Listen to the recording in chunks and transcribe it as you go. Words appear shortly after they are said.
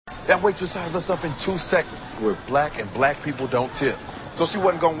That waitress sized us up in 2 seconds. We're black and black people don't tip. So she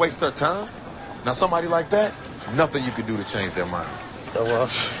wasn't going to waste her time. Now somebody like that, nothing you could do to change their mind. So,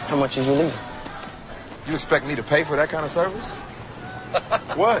 how much did you leave? You expect me to pay for that kind of service?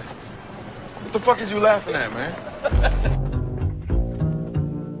 What? What the fuck is you laughing at, man?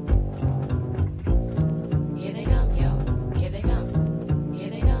 Here they come, yo. Here they come. Here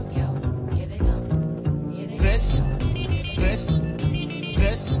they come, yo. Here they come. Here they come. This.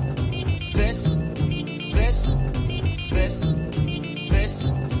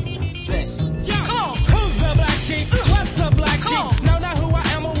 Yeah. Come on. Who's the black sheep? What's the black sheep? Know not who I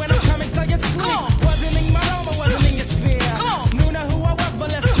am or when I'm coming, so you sleep. Wasn't in my realm or wasn't in your sphere. Knew not who I was,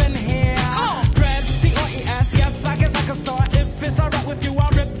 but listen here. Press D-R-E-S, yes, I guess I can start. If it's alright with you, I'll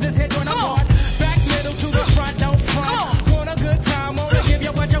rip this head joint apart. Back middle to the front, don't front. Want a good time, wanna give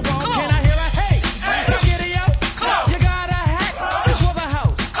you what you want. Can I hear a hey? Get it, yo? You got a hat, just for the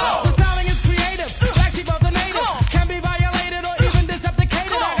house. The styling is creative, black sheep of the native. Can be violated or even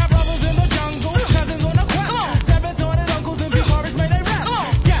decepticated. I got brothers in the jungle, cousins on the quest. Seven-toed uncles and forest may they rest.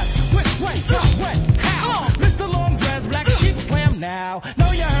 Yes, when, how? Mr. Long Dress, black sheep slam now.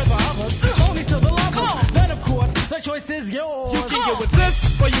 Know you heard the others, only to the lovers. Then of course, the choice is yours. You can get with this,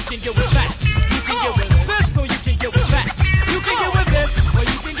 or you can get with that. You can get with this, or you can get with that. You can get with this, or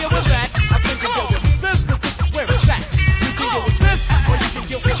you can get with that. I think you go with this, cause this is where it's at. You can get with this, or you can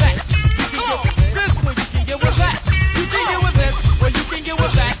get with that. You can get with this, or you can get with that. You can get with this, or you can get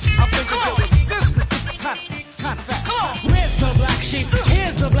with that. I think you go with this, cause this is kind of fat. Where's the black sheep?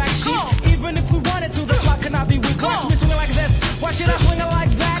 Here's the black sheep. Even if we wanted to, the clock cannot be weak. Watch me swing it like this. Why should I swing it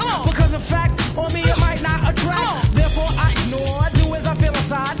like that? Because in fact, on me it might not attract. Therefore I ignore, do as I feel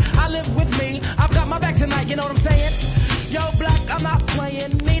inside. I live with me, I've got my back tonight, you know what I'm saying? Yo, black, I'm not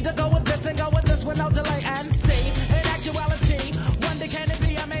playing. Need to go with this and go with this with no delay and see. In actuality, wonder can it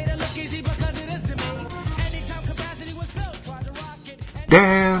be? I made it look easy because it is to me. Anytime capacity was filled, try to rock it.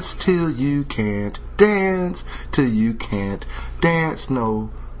 Dance till you can't dance, till you can't dance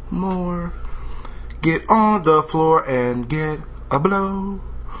no more. Get on the floor and get a blow.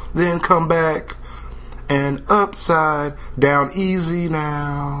 Then come back and upside down easy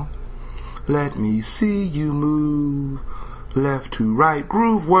now. Let me see you move. Left to right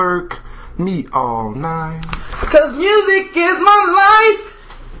groove work me all night. Cause music is my life.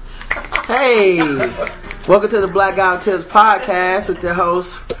 Hey, welcome to the Black Guy Tips podcast with your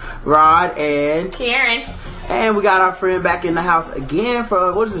hosts Rod and Karen. And we got our friend back in the house again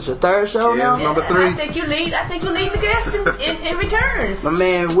for, what is this, your third show now? Number 3. I think you lead the guest in returns. My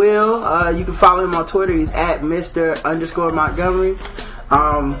man Will, you can follow him on Twitter. He's at Mr._Montgomery.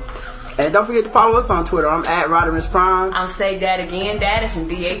 And don't forget to follow us on Twitter. I'm at Rodimus Prime. I'll say that again. That is in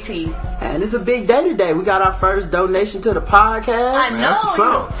DAT. And it's a big day today. We got our first donation to the podcast. I know. You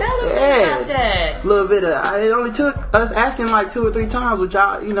was telling me about that. A little bit of, it only took us asking like 2 or 3 times, which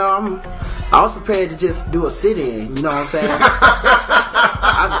I was prepared to just do a sit-in. You know what I'm saying?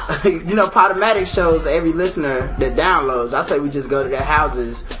 Podomatic shows every listener that downloads. I say we just go to their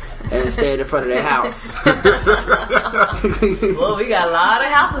houses and stand in front of their house. Well, we got a lot of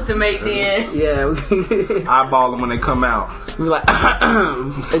houses to make then. Yeah. Eyeball them when they come out. We like,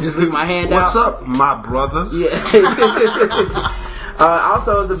 and just leave my hand What's out. up, my brother? Yeah.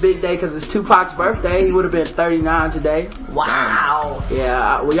 Also, it's a big day because it's Tupac's birthday. He would have been 39 today. Wow.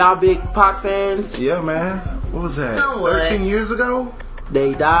 Yeah. Were y'all big Pac fans? Yeah, man. What was that? Somewhat. 13 years ago?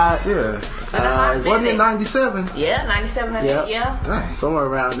 They died. Yeah. Wasn't it 97? Yeah, 97, I think, yeah. Dang. Somewhere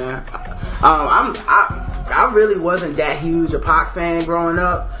around there. I really wasn't that huge a Pac fan growing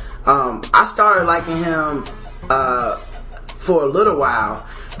up. I started liking him for a little while,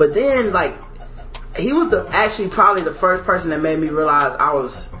 but then he was actually probably the first person that made me realize I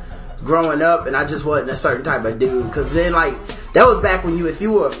was growing up and I just wasn't a certain type of dude. Because then that was back when if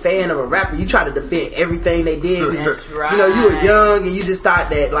you were a fan of a rapper, you tried to defend everything they did. That's right. You were young and you just thought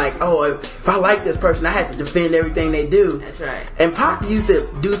that if I like this person, I had to defend everything they do. That's right. And Pac used to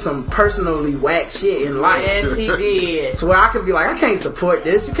do some personally whack shit in life. Yes, he did. So where I could be like, I can't support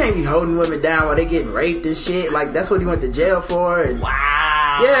this. You can't be holding women down while they getting raped and shit. That's what he went to jail for. And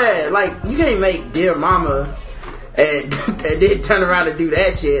wow. Yeah, you can't make Dear Mama and then turn around and do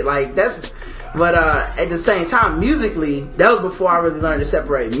that shit. But at the same time, musically, that was before I really learned to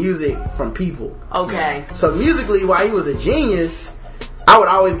separate music from people. Okay. So musically, while he was a genius, I would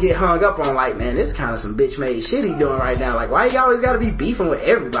always get hung up on man, this kind of some bitch made shit he doing right now. Why you always gotta be beefing with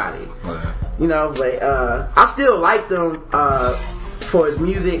everybody? But I still liked him for his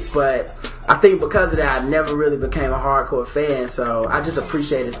music, but I think because of that, I never really became a hardcore fan. So I just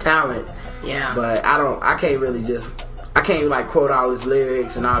appreciate his talent. Yeah. But I can't really just I can't like quote all his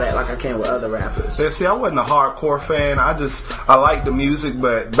lyrics and all that like I can with other rappers. Yeah, see, I wasn't a hardcore fan. I liked the music,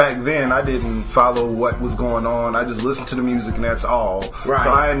 but back then I didn't follow what was going on. I just listened to the music and that's all. Right.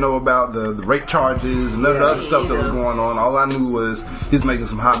 So I didn't know about the rape charges and none of the other stuff that was going on. All I knew was he was making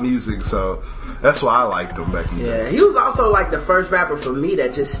some hot music, so that's why I liked him back in the day. Yeah, he was also like the first rapper for me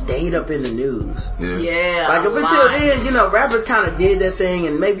that just stayed up in the news. Yeah. Like up until then, you know, rappers kind of did their thing,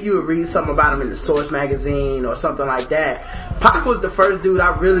 and maybe you would read something about him in the Source magazine or something like that. Pac was the first dude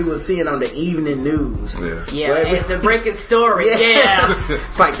I really was seeing on the evening news. Yeah, and the breaking story. Yeah.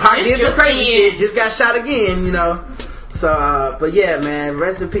 It's like Pac did some just crazy in. shit, just got shot again, you know. So, but yeah, man,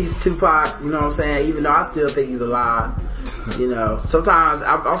 rest in peace, Tupac. You know what I'm saying? Even though I still think he's alive, you know. Sometimes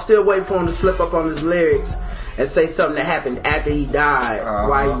I'll still wait for him to slip up on his lyrics and say something that happened after he died.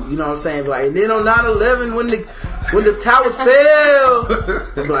 Why, you know what I'm saying? Like, and then on 9/11 when the towers fell,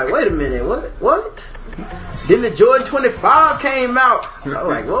 I'm like, wait a minute, what? Then the Jordan 25 came out. I was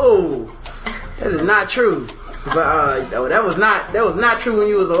like, whoa, that is not true. But that was not true when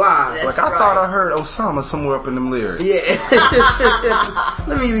you was alive. That's I thought I heard Osama somewhere up in them lyrics. Yeah.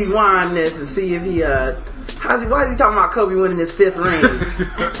 Let me rewind this and see if he why is he talking about Kobe winning his 5th ring?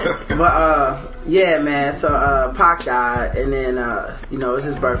 But yeah, man. So Pac died, and then you know, it's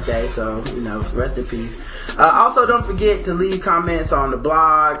his birthday, so you know, rest in peace. Also, don't forget to leave comments on the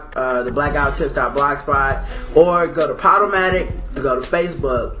blog, the blackouttips.blogspot, or go to Podomatic, or go to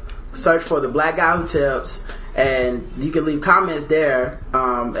Facebook, search for the Black Guy Who Tips, and you can leave comments there.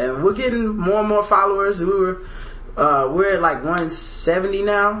 And we're getting more and more followers. We're at like 170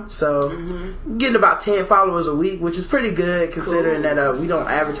 now, so getting about 10 followers a week, which is pretty good considering that we don't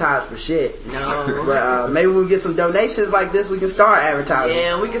advertise for shit. No. But maybe when we get some donations like this, we can start advertising.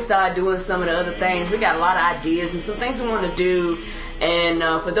 Yeah, we can start doing some of the other things. We got a lot of ideas and some things we want to do. And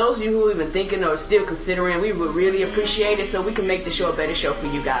for those of you who have been thinking or still considering, we would really appreciate it so we can make the show a better show for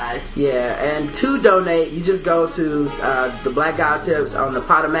you guys. Yeah, and to donate, you just go to the Black Guy Tips on the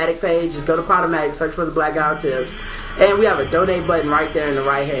Podomatic page. Just go to Podomatic, search for the Black Guy Tips, and we have a donate button right there in the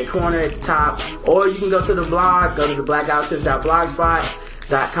right hand corner at the top. Or you can go to the blog, go to the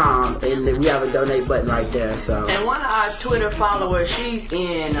blackouttips.blogspot.com, and then we have a donate button right there. So. And one of our Twitter followers, she's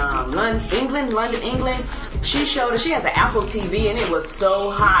in London, England. She showed us, she has an Apple TV and it was so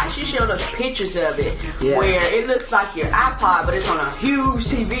hot. She showed us pictures of it where it looks like your iPod, but it's on a huge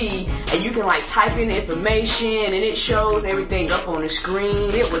TV and you can like type in information and it shows everything up on the screen.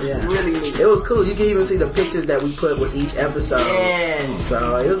 It was really neat. It was cool. You can even see the pictures that we put with each episode. Yes.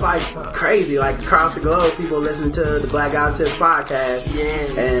 So it was like crazy. Like across the globe, people listen to the Black Guy Tips podcast. Yeah.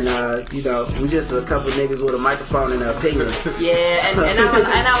 And you know, we just a couple niggas with a microphone and an opinion. Yeah, and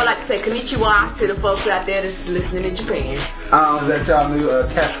I would like to say konnichiwa to the folks out there that's listening in Japan. Is that y'all new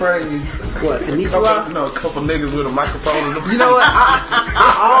catchphrase? What, konnichiwa? A couple niggas with a microphone. You know what?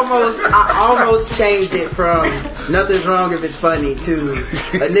 I almost changed it from nothing's wrong if it's funny to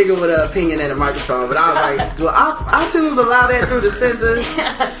a nigga with an opinion and a microphone. But I was like, well, iTunes allow that through the censors.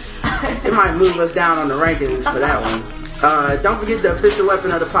 It might move us down on the rankings for that one. Don't forget the official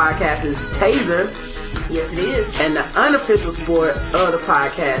weapon of the podcast is the taser. Yes, it is. And the unofficial sport of the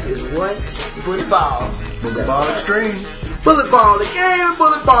podcast is what? Bullet ball. Bullet ball extreme. Bullet ball, the game,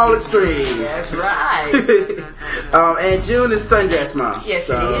 bullet ball extreme. That's right. And June is sundress month. Yes,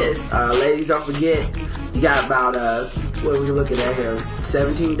 so, it is. Ladies, don't forget, you got about, what are we looking at here?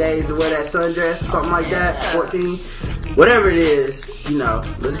 17 days to wear that sundress or something like that? 14? Whatever it is, you know,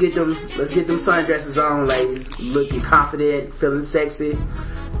 let's get them sundresses on, ladies. Looking confident, feeling sexy.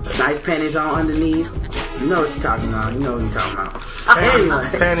 Nice panties on underneath. You know what you're talking about. Anyway.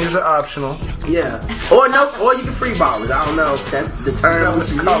 Panties are optional. Yeah. Or you can free ball it. I don't know if that's the term What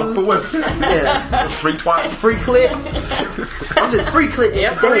you call it for women? Yeah. Free twat. Free clit. I'm just free clip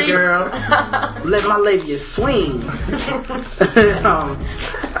Yeah, today, free. girl. Let my labia swing.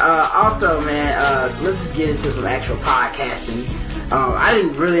 Also, man, let's just get into some actual podcasting. I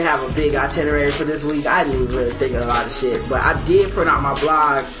didn't really have a big itinerary for this week. I didn't even really think of a lot of shit. But I did print out my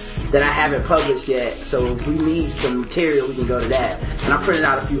blog that I haven't published yet. So if we need some material, we can go to that. And I printed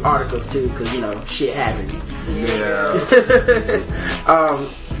out a few articles too, because, you know, shit happened. Yeah.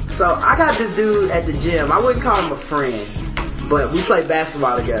 So I got this dude at the gym. I wouldn't call him a friend, but we play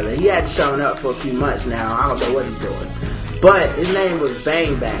basketball together. He hadn't shown up for a few months now. I don't know what he's doing. But his name was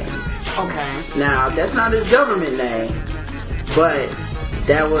Bang Bang. Okay. Now, that's not his government name, but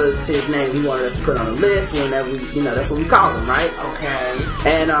that was his name he wanted us to put on the list whenever we, you know, that's what we call him, right? Okay.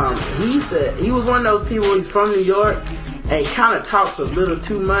 And he was one of those people, he's from New York, and he kind of talks a little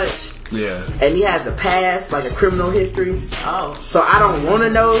too much Yeah. And he has a past, like a criminal history. Oh. So I don't want to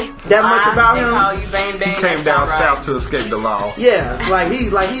know that much about They him. call you Bang Bang. He came down south to escape the law. Yeah,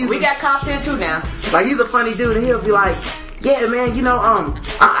 he's. We got cops here too now. Like he's a funny dude, and he'll be like, "Yeah, man, you know,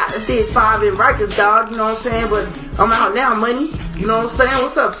 I did 5 in Rikers, dog. You know what I'm saying? But I'm out now, money. You know what I'm saying?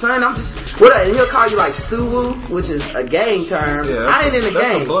 What's up, son? I'm just what?" And he'll call you like Suwu, which is a gang term. Yeah, I ain't in the that's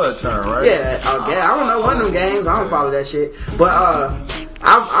gang. a blood term, right? Yeah, I don't know one of them gangs. I don't follow that shit. But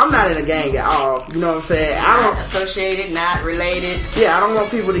I'm not in a gang at all. You know what I'm saying? I don't Not associated, not related. Yeah, I don't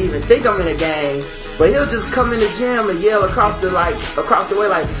want people to even think I'm in a gang. But he'll just come in the gym and yell across the way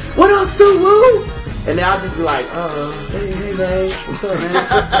like, "What up, Suwu?" And then I'll just be like, hey man, what's up, man?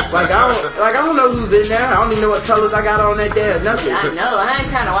 I don't know who's in there. I don't even know what colors I got on that day or nothing. I know. I ain't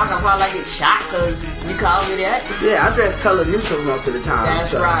trying to walk up like it's shot because you called me that. Yeah, I dress color neutral most of the time.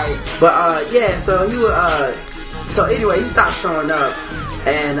 That's right. But yeah, so he would. So anyway, he stopped showing up,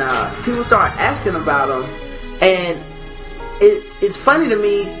 and people started asking about him, and it's funny to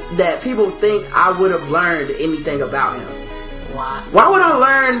me that people think I would have learned anything about him. Why would I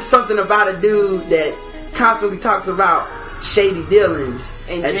learn something about a dude that constantly talks about shady dealings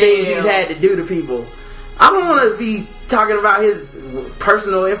and things he's had to do to people? I don't want to be talking about his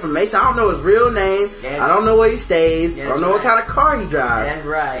personal information. I don't know his real name. I don't know where he stays. I don't know what kind of car he drives. That's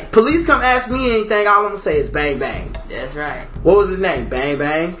right. Police come ask me anything, all I'm going to say is Bang Bang. That's right. What was his name? Bang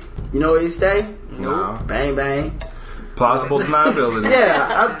Bang. You know where he stay? No. Bang Bang. Plausible deniability.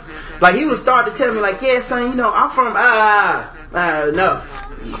 Yeah. Like he would start to tell me like, yeah, son, you know, I'm from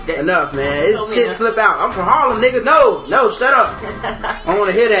enough, man. It's shit slip out. I'm from Harlem, nigga. No, shut up. I don't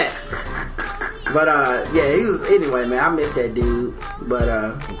want to hear that. But yeah, he was. Anyway, man, I miss that dude.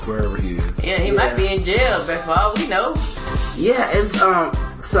 But wherever he is. Yeah, he might be in jail, but for all we know. Yeah, and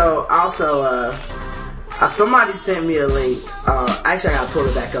so also somebody sent me a link. Actually, I gotta pull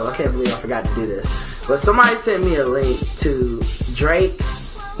it back up. I can't believe I forgot to do this. But somebody sent me a link to Drake.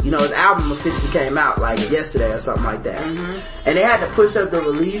 You know, his album officially came out like yesterday or something like that. Mm-hmm. And they had to push up the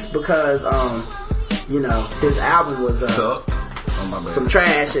release because, you know, his album was some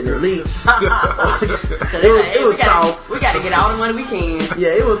trash and it leaked. it was soft. We gotta get all the money we can. Yeah,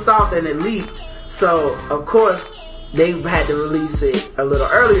 it was soft and it leaked. So, of course, they had to release it a little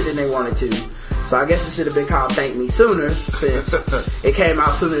earlier than they wanted to. So I guess it should have been called Thank Me Sooner since it came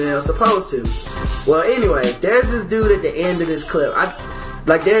out sooner than it was supposed to. Well, anyway, there's this dude at the end of this clip.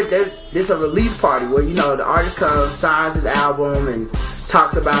 There's a release party where, you know, the artist comes, signs his album, and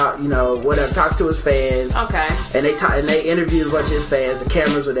talks about, you know, whatever, talks to his fans. Okay. And they interview a bunch of his fans. The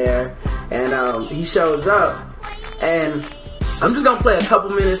cameras were there, and he shows up, and I'm just gonna play a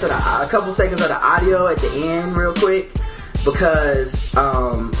couple seconds of the audio at the end real quick because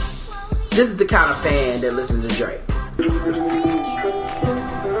this is the kind of fan that listens to Drake.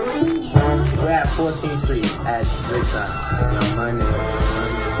 We're at 14th Street at Drake's house. Monday.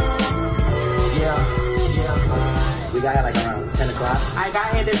 Yeah. We got here like around 10 o'clock. I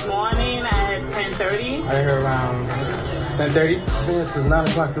got here this morning at 10:30. I got here around 10:30. I think this is 9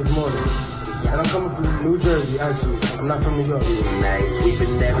 o'clock this morning. And I'm coming from New Jersey, actually. I'm not from New York. Nice. We've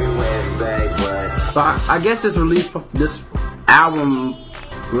been everywhere, babe, but... So I guess this album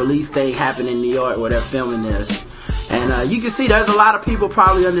release thing happened in New York where they're filming this. And you can see there's a lot of people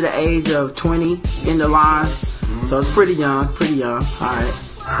probably under the age of 20 in the line. So it's pretty young. Alright.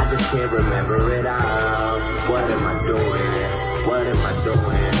 I just can't remember it all. What am I doing?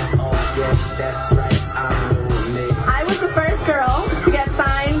 Oh, yeah, that's right. I'm doing it. I was the first girl to get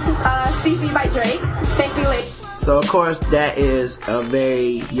signed CC by Drake. Thank you, ladies. So of course that is a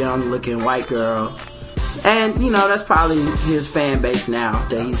very young looking white girl. And you know, that's probably his fan base now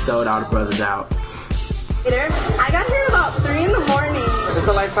that he's sold all the brothers out. I got here about 3 in the morning. It's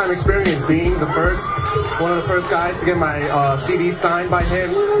a lifetime experience being one of the first guys to get my CD signed by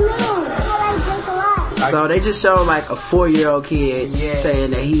him. So they just showed like a 4-year-old kid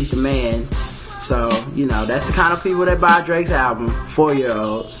saying that he's the man. So, you know, that's the kind of people that buy Drake's album,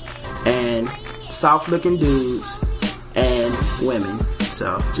 4-year-olds and soft looking dudes and women.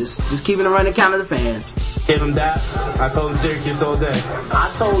 So just keeping a running count of the fans. Gave him that. I told him Syracuse all day.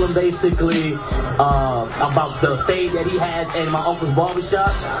 I told him basically about the fade that he has in my uncle's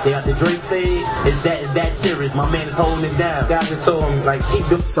barbershop. They got the Drake fade. It's that serious. My man is holding it down. I just told him like keep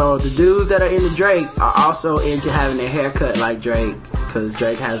them. So the dudes that are into Drake are also into having their hair cut like Drake because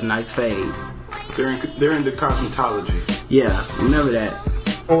Drake has a nice fade. They're into cosmetology. Yeah, remember that.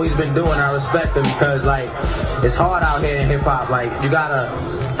 What he's been doing, I respect him because like it's hard out here in hip hop. Like you gotta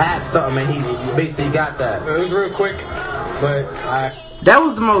have something, and he basically got that. It was real quick, but That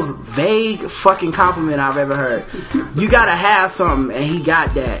was the most vague fucking compliment I've ever heard. You gotta have something, and he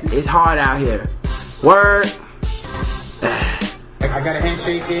got that. It's hard out here. Word. I got a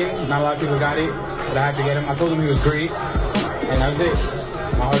handshake here. Not a lot of people got it, but I had to get him. I told him he was great, and that's it.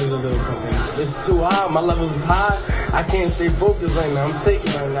 My heart is a little pumping. It's too high. My levels is high. I can't stay focused right now. I'm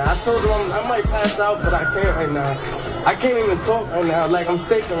shaking right now. I told him I might pass out, but I can't right now. I can't even talk right now. Like, I'm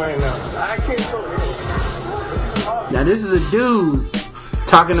shaking right now. I can't talk. Now this is a dude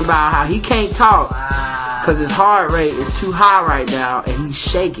talking about how he can't talk because his heart rate is too high right now and he's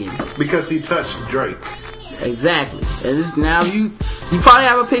shaking because he touched Drake. Exactly. And this, now you probably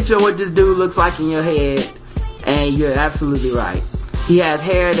have a picture of what this dude looks like in your head, and you're absolutely right. He has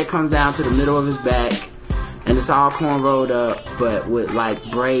hair that comes down to the middle of his back, and it's all cornrowed up, but with like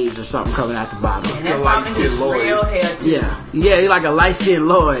braids or something coming out the bottom. And that's probably his real hair too. Yeah, he's like a light-skinned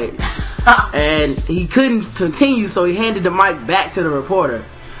Lloyd. And he couldn't continue, so he handed the mic back to the reporter.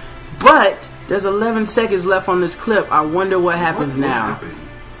 But there's 11 seconds left on this clip. I wonder what happens now.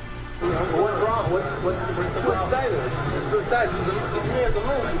 What's wrong? What's too excited? It's too excited. This man's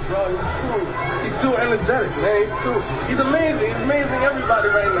amazing, bro. He's too energetic, man. He's amazing. He's amazing everybody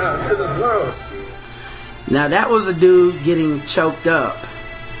right now to this world. Now that was a dude getting choked up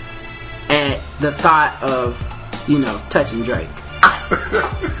at the thought of, touching Drake.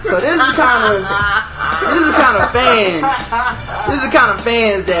 So this is the kind of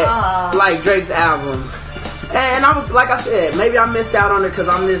fans that like Drake's album. And I'm like I said, maybe I missed out on it because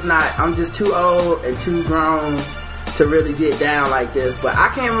I'm just too old and too grown to really get down like this. But I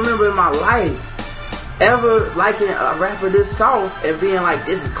can't remember in my life ever liking a rapper this soft and being like,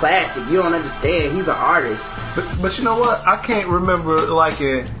 this is classic. You don't understand. He's an artist. But you know what? I can't remember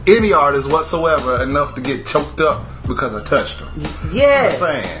liking any artist whatsoever enough to get choked up because I touched him. Yeah. I'm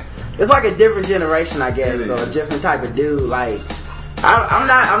saying. It's like a different generation, I guess, or a different type of dude. Like, I'm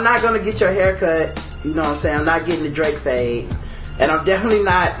not gonna get your haircut. You know what I'm saying? I'm not getting the Drake fade, and I'm definitely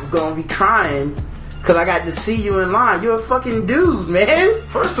not gonna be crying because I got to see you in line. You're a fucking dude, man.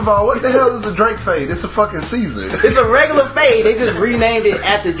 First of all, what the hell is a Drake fade? It's a fucking Caesar. It's a regular fade. They just renamed it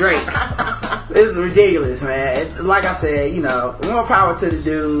after Drake. It's ridiculous, man. Like I said, more power to the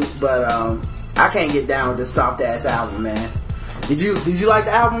dude, but I can't get down with this soft ass album, man. Did you like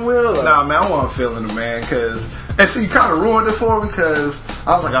the album, Will? Or? Nah, man, I wasn't feeling it, man. And so you kind of ruined it for me because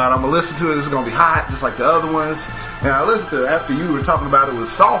I was like, alright, I'm gonna listen to it. It's gonna be hot, just like the other ones. And I listened to it after you were talking about it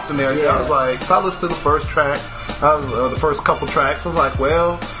was soft and everything. Yeah. I was like, so I listened to the first track, the first couple tracks. I was like,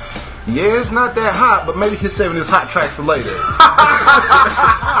 well, yeah, it's not that hot, but maybe he's saving his hot tracks for later.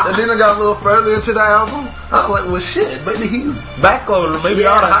 And then I got a little further into the album. I was like, well, shit, maybe he's backloaded. Maybe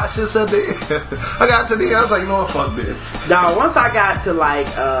all the hot shit's at the end. I got to the end. I was like, you know what, fuck this. Now, once I got to like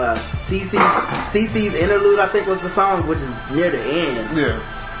CC's interlude, I think was the song, which is near the end. Yeah.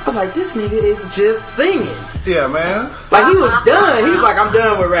 I was like, this nigga is just singing. Yeah, man. Like, he was done. He was like, I'm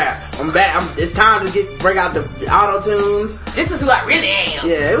done with rap. I'm back. It's time to break out the auto-tunes. This is who I really am.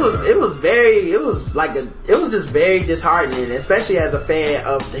 Yeah, it was just very disheartening, especially as a fan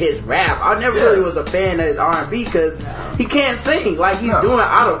of his rap. I never really was a fan of his R&B because he can't sing. Like, he's doing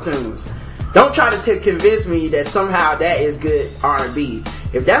auto-tunes. Don't try to convince me that somehow that is good R&B.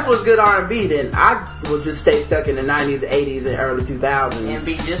 If that's what's good R&B, then I will just stay stuck in the 90s, 80s, and early 2000s. And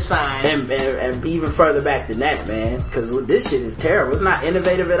be just fine. And even further back than that, man. Because this shit is terrible. It's not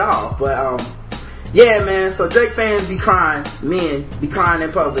innovative at all. But, yeah, man. So Drake fans be crying. Men be crying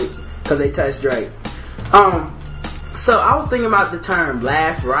in public because they touched Drake. So I was thinking about the term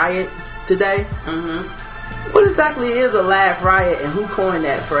laugh riot today. Mm-hmm. What exactly is a laugh riot and who coined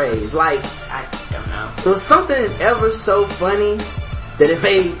that phrase? Like, I don't know. Was something ever so funny that it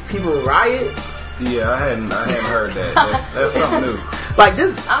made people riot? Yeah, I hadn't heard that. That's something new. Like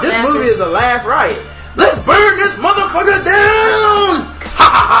this movie is a laugh riot. Let's burn this motherfucker down! Ha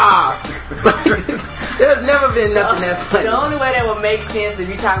ha ha! There's never been nothing that funny. The only way that would make sense if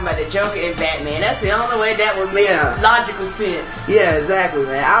you're talking about the Joker and Batman. That's the only way that would make logical sense. Yeah, exactly,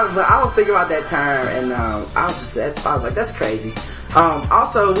 man. I was thinking about that term, and I was like, that's crazy.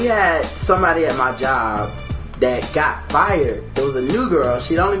 Also, we had somebody at my job that got fired. There was a new girl.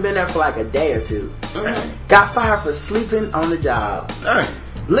 She'd only been there for like a day or two. Mm-hmm. Got fired for sleeping on the job. Dang.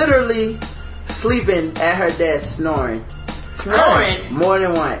 Literally sleeping at her desk, snoring. Snoring? More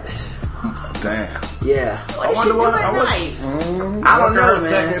than once. Damn. Yeah. What I wonder what I don't know, man.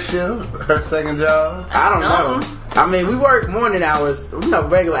 Second shift, her second job. I don't know. I mean, we work morning hours,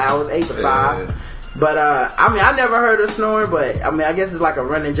 regular hours, 8 to 5. But, I never heard her snoring, but, I guess it's like a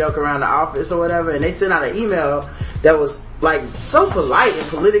running joke around the office or whatever, and they sent out an email that was, like, so polite and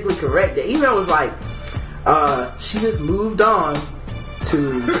politically correct. The email was like, she just moved on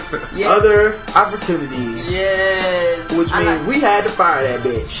to other opportunities. Yes. Which means we had to fire that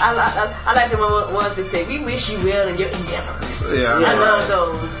bitch. I like the ones that say, we wish you well in your endeavors. Yeah. I love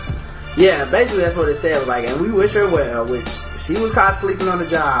those. Yeah, basically that's what it said. Like, and we wish her well, which she was caught sleeping on the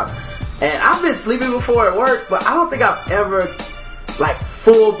job. And I've been sleeping before at work, but I don't think I've ever, like,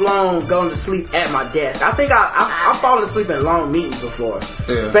 full blown going to sleep at my desk. I think I've fallen asleep in long meetings before,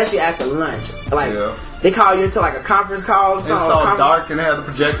 especially after lunch. Like, they call you into like a conference call or something. It's all dark and have the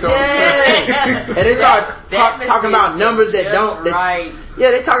projector on. Yeah. And they start talking about numbers that don't.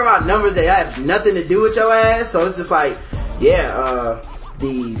 Yeah, they talk about numbers that have nothing to do with your ass. So it's just like, the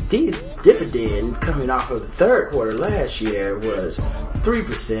dividend coming off of the third quarter last year was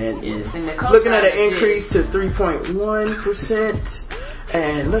 3%. Yes, looking at an increase to 3.1%.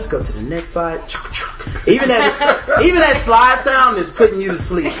 And let's go to the next slide. Even that slide sound is putting you to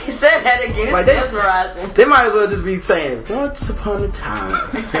sleep. He said that again. It's mesmerizing. They might as well just be saying, once upon a time,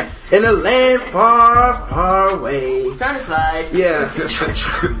 in a land far, far away. Turn the slide. Yeah.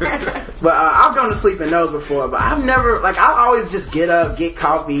 But I've gone to sleep in those before, but I've never, like, I always just get up, get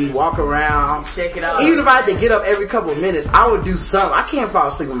coffee, walk around. Check it out. Even if I had to get up every couple of minutes, I would do something. I can't fall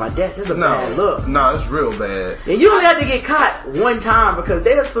asleep on my desk. It's a bad look. No, it's real bad. And you only have to get caught one time because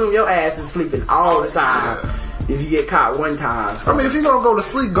they assume your ass is sleeping all the time. If you get caught one time. I mean, if you're gonna go to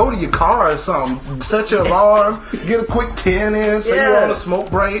sleep, go to your car or something. Set your alarm. Get a quick 10 in so you're on a smoke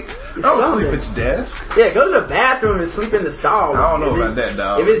break. Don't sleep at your desk. Yeah, go to the bathroom and sleep in the stall. I don't know about that,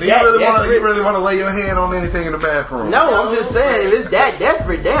 dog. If it's Do you really want to lay your hand on anything in the bathroom? No, I'm just saying, if it's that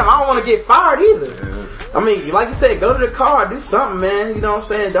desperate, damn, I don't want to get fired either. Yeah. I mean, like you said, go to the car, do something, man. You know what I'm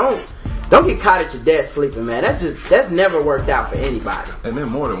saying? Don't get caught at your desk sleeping, man. That's never worked out for anybody. And then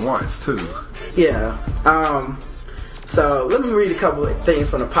more than once, too. Yeah. So let me read a couple of things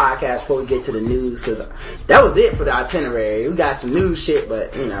from the podcast before we get to the news, because that was it for the itinerary. We got some news shit,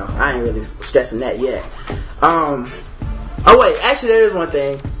 but you know, I ain't really stressing that yet. Oh wait, actually there is one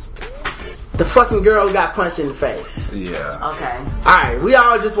thing. The fucking girl who got punched in the face. Yeah. Okay. Alright, we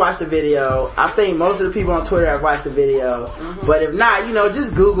all just watched the video. I think most of the people on Twitter have watched the video. Mm-hmm. But if not, you know,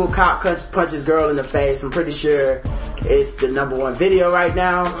 just Google cop punches girl in the face. I'm pretty sure it's the #1 video right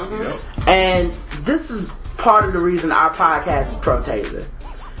now. Mm-hmm. Yep. And this is part of the reason our podcast is pro-taser.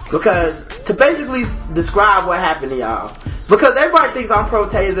 Because to basically describe what happened to y'all. Because everybody thinks I'm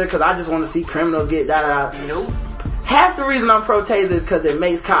pro-taser because I just want to see criminals get da-da-da. Nope. Half the reason I'm pro-taser is because it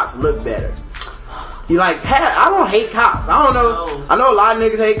makes cops look better. You like, I don't hate cops. I don't know. No. I know a lot of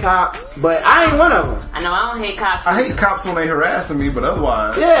niggas hate cops, but I ain't one of them. I know I don't hate cops. I hate cops when they harassing me, but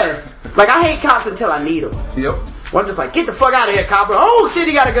otherwise. Yeah. Like, I hate cops until I need them. Yep. I'm just like, get the fuck out of here, cop. Oh shit,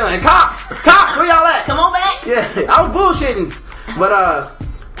 he got a gun. Cops, where y'all at? Come on back. Yeah, I was bullshitting. But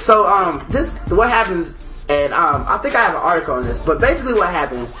this what happens, and I think I have an article on this. But basically, what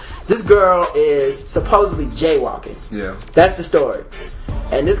happens? This girl is supposedly jaywalking. Yeah, that's the story.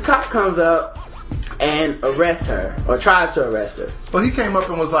 And this cop comes up and arrests her, or tries to arrest her. Well, he came up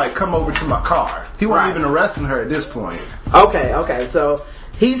and was like, "Come over to my car." He wasn't even arresting her at this point. Okay, so.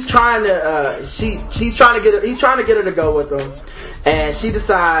 He's trying to. He's trying to get her to go with him, and she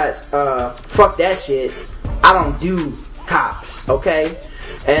decides, "Fuck that shit. I don't do cops." Okay,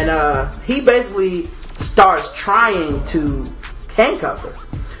 and he basically starts trying to handcuff her,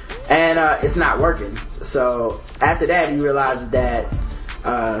 and it's not working. So after that, he realizes that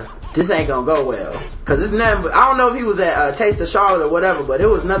this ain't gonna go well, cause it's nothing. But I don't know if he was at Taste of Charlotte or whatever, but it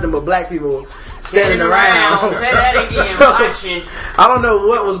was nothing but black people standing around. Say that again, watching. I don't know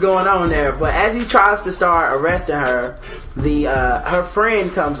what was going on there, but as he tries to start arresting her, her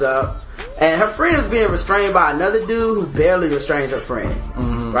friend comes up, and her friend is being restrained by another dude who barely restrains her friend.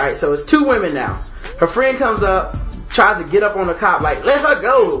 Mm-hmm. Right, so it's 2 women now. Her friend comes up, tries to get up on the cop, like, let her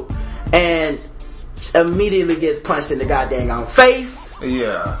go, and immediately gets punched in the goddamn face.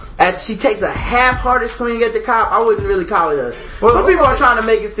 Yeah. And she takes a half-hearted swing at the cop. I wouldn't really call it a. Some people are trying to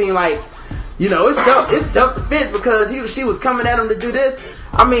make it seem like, you know, it's self-defense because she was coming at him to do this.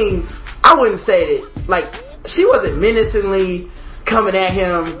 I mean, I wouldn't say that. Like, she wasn't menacingly coming at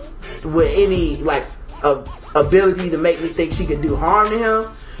him with any like ability to make me think she could do harm to him.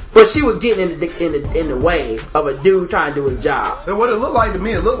 But she was getting in the way of a dude trying to do his job. And what it looked like to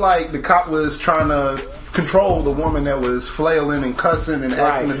me, it looked like the cop was trying to control the woman that was flailing and cussing and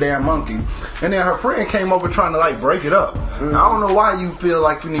acting a damn monkey. And then her friend came over trying to like break it up. Mm. I don't know why you feel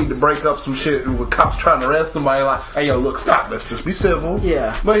like you need to break up some shit with cops trying to arrest somebody. Like, hey, yo, look, stop. Let's just be civil.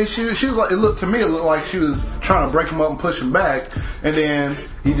 Yeah. But she was like, it looked like she was trying to break him up and push him back. And then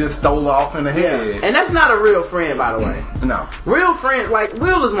he just stole off in the head. Yeah. And that's not a real friend, by the way. No. Real friend, like,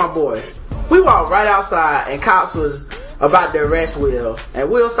 Will is my boy. We walked right outside and cops was about to arrest Will, and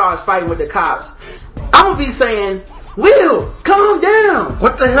Will starts fighting with the cops, I'm gonna be saying, Will, calm down.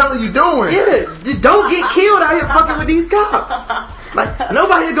 What the hell are you doing? Yeah, don't get killed out here fucking with these cops. Like,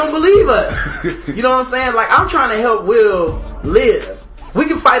 nobody's gonna believe us. You know what I'm saying? Like, I'm trying to help Will live. We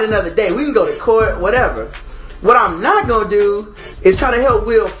can fight another day. We can go to court, whatever. What I'm not gonna do is try to help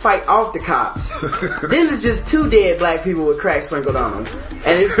Will fight off the cops. Then it's just 2 dead black people with crack sprinkled on them.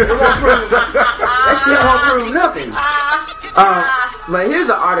 And it won't prove, that shit won't prove nothing. But here's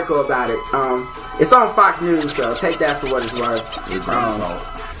an article about it. It's on Fox News, so take that for what it's worth.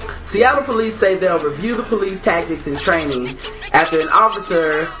 Seattle police say they'll review the police tactics and training after an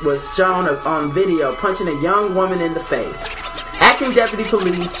officer was shown on video punching a young woman in the face. Acting Deputy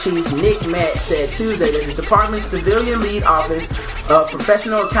Police Chief Nick Metz said Tuesday that the department's Civilian Lead Office of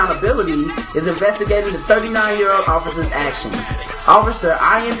Professional Accountability is investigating the 39-year-old officer's actions. Officer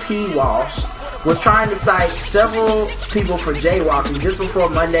IMP Walsh was trying to cite several people for jaywalking just before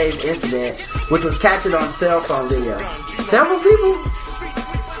Monday's incident, which was captured on cell phone video. Several people?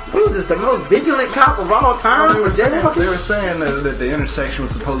 Who is this, the most vigilant cop of all time? They were saying that the intersection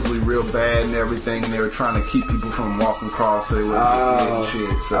was supposedly real bad and everything, and they were trying to keep people from walking across so they wouldn't get hit and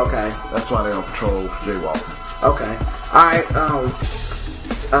shit. So okay. That's why they're on patrol for jaywalking. Okay. Alright,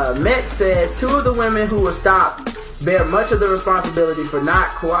 Metz says 2 of the women who were stopped bear much of the responsibility for not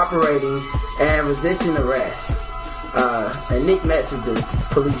cooperating and resisting arrest. And Nick Metz is the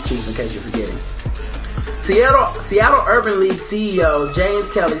police chief, in case you're forgetting. Seattle Urban League CEO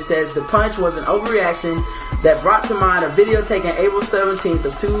James Kelly says the punch was an overreaction that brought to mind a video taken April 17th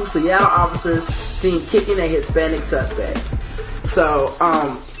of 2 Seattle officers seen kicking a Hispanic suspect. So,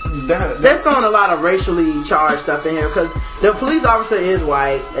 they're throwing a lot of racially charged stuff in here because the police officer is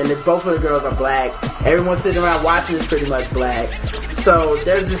white and both of the girls are black. Everyone sitting around watching is pretty much black. So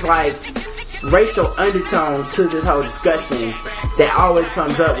there's this like racial undertone to this whole discussion that always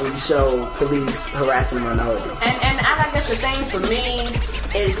comes up when you show police harassing minorities. And I guess the thing for me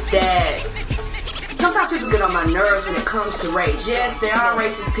is that sometimes people get on my nerves when it comes to race. Yes, there are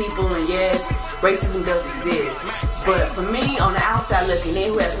racist people, and yes, racism does exist. But for me, on the outside looking in,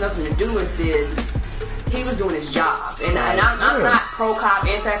 who has nothing to do with this, he was doing his job. And I'm not pro-cop,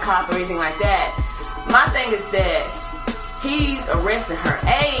 anti-cop, or anything like that. My thing is that he's arresting her.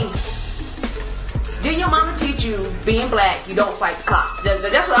 Did your mama teach you being black, you don't fight the cops?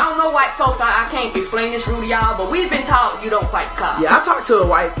 That's what, I don't know white folks, I can't explain this through to y'all, but we've been taught you don't fight the cops. Yeah, I talked to a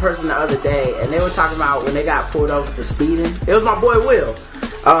white person the other day, and they were talking about when they got pulled over for speeding. It was my boy Will.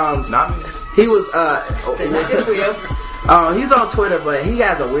 Not me. He was, he's on Twitter, but he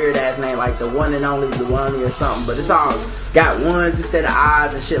has a weird ass name, like the one and only Duwani or something, but it's all got ones instead of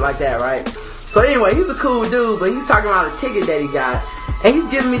eyes and shit like that, right? So anyway, he's a cool dude, but he's talking about a ticket that he got. And he's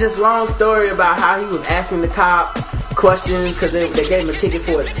giving me this long story about how he was asking the cop questions because they gave him a ticket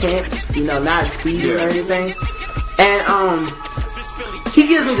for his tent, not speeding or anything. And he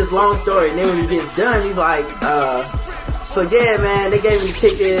gives me this long story, and then when he gets done, he's like, so yeah, man, they gave me a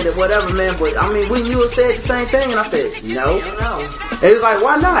ticket or whatever, man, but I mean, wouldn't you have said the same thing? And I said, no. And he was like,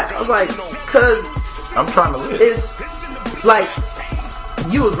 why not? I was like, cause I'm trying to live. It's like,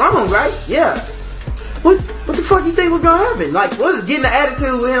 you was wrong, right? Yeah. What the fuck you think was gonna happen? Like, what is getting the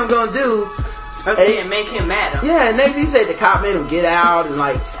attitude with him gonna do? And make him mad. Yeah, and then he said the cop made him get out and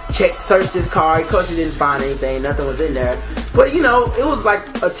like searched his car. Of course, he didn't find anything. Nothing was in there. But it was like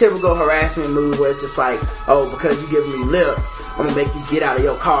a typical harassment move where it's just like, oh, because you giving me lip, I'm gonna make you get out of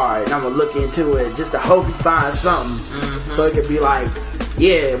your car and I'm gonna look into it just to hope you find something. Mm-hmm. So it could be like,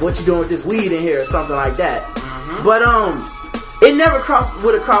 yeah, what you doing with this weed in here or something like that. Mm-hmm. But it never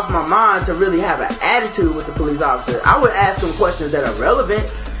would have crossed my mind to really have an attitude with the police officer. I would ask him questions that are relevant.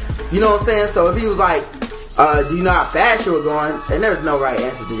 You know what I'm saying? So if he was like, do you know how fast you were going? And there's no right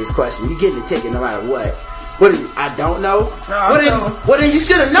answer to this question. You're getting a ticket no matter what. I don't know. What then you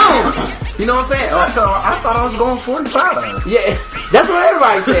should have known. You know what I'm saying? I thought I was going 45. Yeah, that's what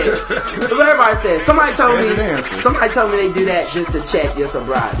everybody says. That's what everybody says. Somebody told me they do that just to check your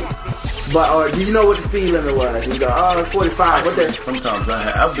sobriety. Or do you know what the speed limit was? And you go, oh, it's 45. Sometimes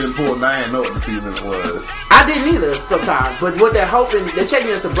I've been pulled and I didn't know what the speed limit was. I didn't either sometimes. But what they're hoping, they're checking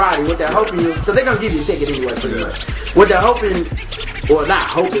your sobriety. What they're hoping is, because they're going to give you a ticket anyway, pretty much. What they're hoping, or not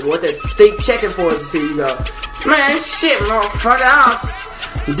hoping, what they're checking for is to see you go, man, shit, motherfucker, I'm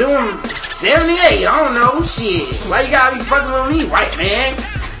doing 78. I don't know, shit. Why you gotta be fucking with me, white man?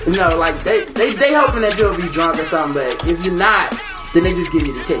 Like they hoping that you'll be drunk or something, but if you're not, then they just give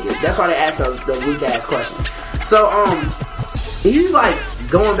you the ticket. That's why they ask those weak ass questions. So he's like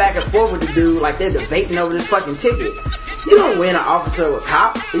going back and forth with the dude, like they're debating over this fucking ticket. You don't win an officer with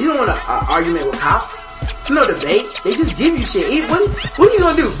cops. You don't want an argument with cops. no debate. They just give you shit. What are you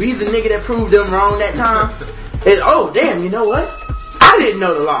gonna do? Be the nigga that proved them wrong that time? And, oh damn, you know what? I didn't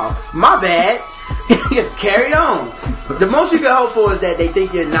know the law. My bad. Carry on. The most you can hope for is that they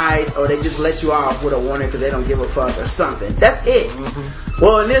think you're nice, or they just let you off with a warning because they don't give a fuck or something. That's it. Mm-hmm.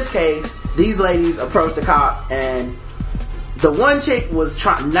 Well, in this case, these ladies approached the cop, and the one chick was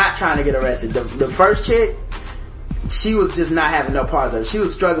not trying to get arrested. The first chick, she was just not having no parts of it. She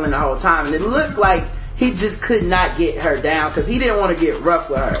was struggling the whole time, and it looked like he just could not get her down because he didn't want to get rough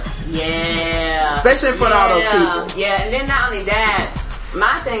with her. Yeah. Especially in front of all those people. Yeah, and then not only that,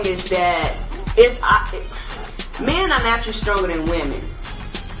 my thing is that men are naturally stronger than women.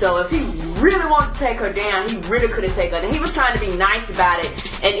 So if he really wanted to take her down, he really could have taken her down. He was trying to be nice about it.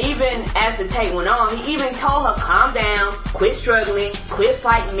 And even as the tape went on, he even told her, calm down, quit struggling, quit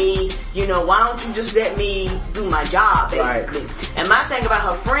fighting me. You know, why don't you just let me do my job, basically. Right. And my thing about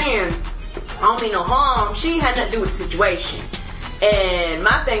her friend, I don't mean no harm, she had nothing to do with the situation. And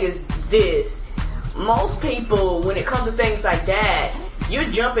my thing is this. Most people, when it comes to things like that, you're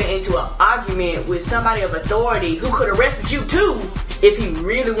jumping into an argument with somebody of authority who could arrested you too if he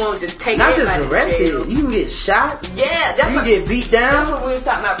really wanted to take not everybody just arrested, to jail. You can get shot. Yeah, that's you can get beat down. That's what we was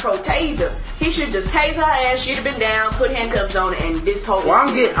talking about, pro taser. He should just tase her ass, she'd have been down, put handcuffs on her, and this whole... Well,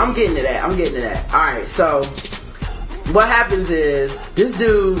 I'm getting to that. Alright, so what happens is this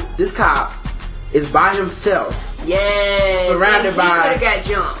dude, this cop, is by himself. Yeah. Surrounded by... He could have got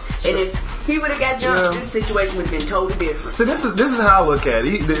jumped. And if he would have got jumped, this situation would have been totally different. So this is how I look at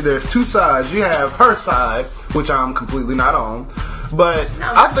it. There's two sides. You have her side, which I'm completely not on. But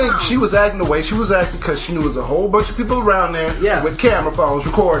I think she was acting the way she was acting because she knew there was a whole bunch of people around there with camera phones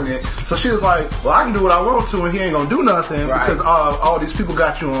recording it. So she was like, well, I can do what I want to and he ain't going to do nothing because all these people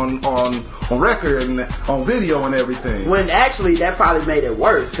got you on record and on video and everything. When actually that probably made it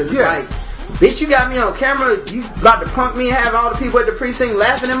worse because it's like, bitch, you got me on camera, you about to punk me and have all the people at the precinct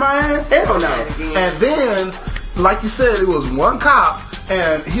laughing in my ass? Hell no. And then, like you said, it was one cop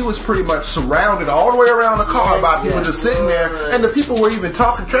and he was pretty much surrounded all the way around the car by people just sitting there, and the people were even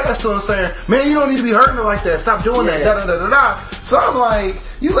talking trash to him saying, man, you don't need to be hurting her like that, stop doing that, da da da da da. So I'm like,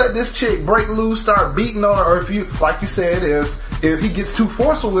 you let this chick break loose, start beating on her, or if you, like you said, if he gets too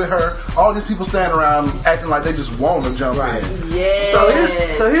forceful with her, all these people standing around acting like they just want to jump in. Yeah.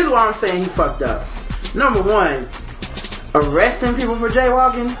 So here's why I'm saying he fucked up. Number one, arresting people for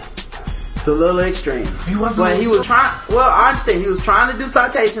jaywalking, it's a little extreme. He was trying. Well, I understand he was trying to do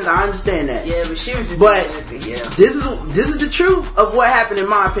citations. I understand that. Yeah, but she was just. But this is the truth of what happened in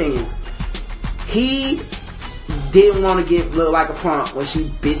my opinion. He didn't want to look like a punk when she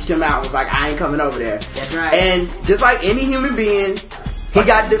bitched him out. Was like, I ain't coming over there. That's right. And just like any human being, he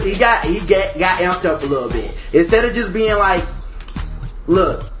got amped up a little bit. Instead of just being like,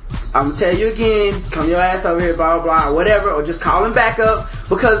 look, I'm gonna tell you again, come your ass over here, blah, blah, blah, whatever, or just call him back up.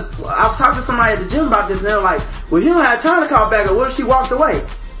 Because I've talked to somebody at the gym about this, and they're like, well, you don't have time to call back up. What if she walked away?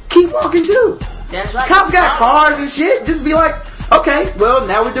 Keep walking too. That's right. Cops got cars and shit. Just be like, okay, well,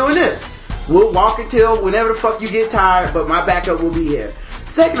 now we're doing this. We'll walk until whenever the fuck you get tired, but my backup will be here.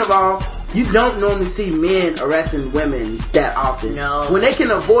 Second of all, you don't normally see men arresting women that often. No. When they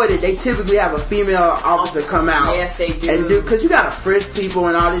can avoid it, they typically have a female officer come out. Yes, they do. And because you gotta frisk people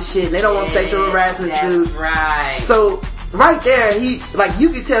and all this shit, and they don't want sexual harassment suits. Right. So right there, you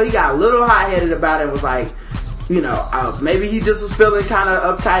could tell he got a little hot-headed about it and was like, you know, maybe he just was feeling kind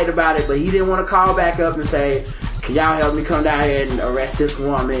of uptight about it, but he didn't want to call back up and say, can y'all help me come down here and arrest this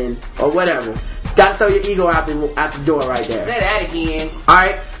woman or whatever. Gotta throw your ego out the door right there. Say that again.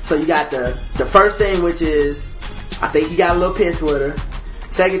 Alright, so you got the first thing, which is, I think he got a little pissed with her.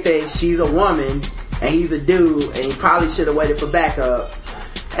 Second thing, she's a woman and he's a dude and he probably should have waited for backup.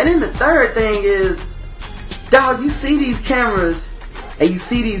 And then the third thing is, dog, you see these cameras and you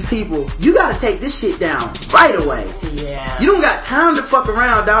see these people, you gotta take this shit down right away. Yeah. You don't got time to fuck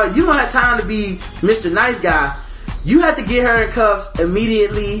around, dog. You don't have time to be Mr. Nice Guy. You have to get her in cuffs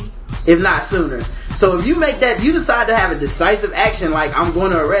immediately, if not sooner. So if you make that, you decide to have a decisive action like, I'm going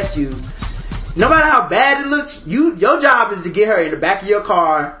to arrest you, no matter how bad it looks, your job is to get her in the back of your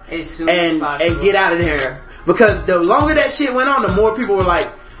car and get out of there. Because the longer that shit went on, the more people were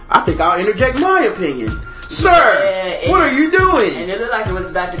like, I think I'll interject my opinion. Sir, what are you doing? And it looked like it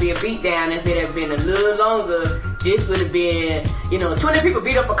was about to be a beatdown. If it had been a little longer, this would have been, 20 people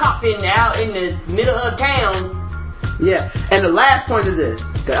beat up a cop out in the middle of town. Yeah, and the last point is this.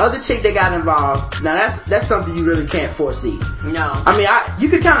 The other chick that got involved, now that's something you really can't foresee. No. I mean, you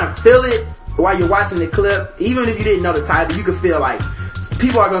could kind of feel it while you're watching the clip. Even if you didn't know the title, you could feel like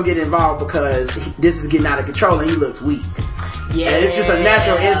people are going to get involved because this is getting out of control and he looks weak. Yeah. And it's just a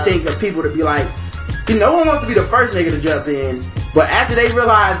natural instinct of people to be like, no one wants to be the first nigga to jump in. But after they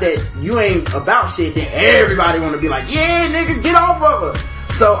realize that you ain't about shit, then everybody want to be like, yeah, nigga, get off of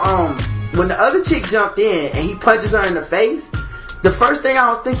her. So, when the other chick jumped in and he punches her in the face, the first thing I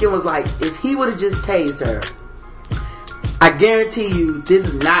was thinking was like, if he would have just tased her, I guarantee you this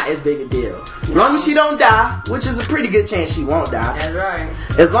is not as big a deal. As long as she don't die, which is a pretty good chance she won't die. That's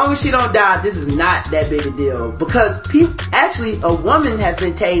right. As long as she don't die, this is not that big a deal. Because actually, a woman has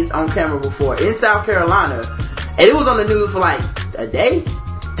been tased on camera before in South Carolina. And it was on the news for like a day?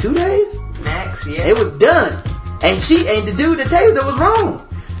 2 days? Max, yeah. It was done. And the dude that tased her was wrong.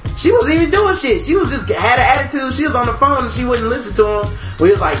 She wasn't even doing shit. She was just had an attitude. She was on the phone and she wouldn't listen to him. Well,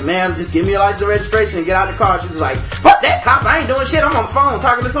 he was like, ma'am, just give me your license and registration and get out of the car. She was like, fuck that cop. I ain't doing shit. I'm on the phone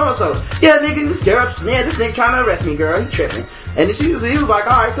talking to so-and-so. Yeah, nigga, this nigga trying to arrest me, girl. He tripping. And then he was like,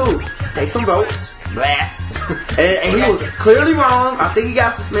 alright, cool. Take some votes. Blah. and he was clearly wrong. I think he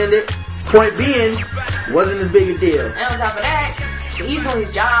got suspended. Point being, wasn't as big a deal. And on top of that, he's doing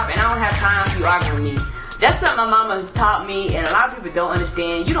his job and I don't have time for you arguing with me. That's something my mama has taught me, and a lot of people don't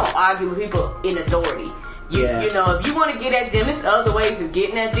understand. You don't argue with people in authority. You know, if you want to get at them, there's other ways of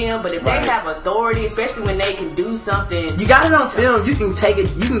getting at them, but if they have authority, especially when they can do something. You got it on film, you can take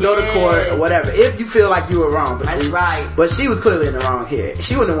it, you can go to court or whatever, if you feel like you were wrong. But that's right. But she was clearly in the wrong here.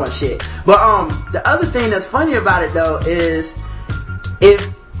 She wouldn't have won shit. But the other thing that's funny about it, though, is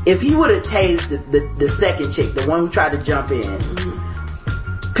if he would have tased the second chick, the one who tried to jump in,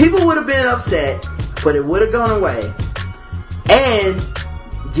 people would have been upset, but it would have gone away. And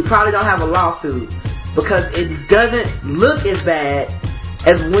you probably don't have a lawsuit because it doesn't look as bad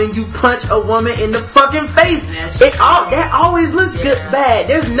as when you punch a woman in the fucking face. That always looks bad.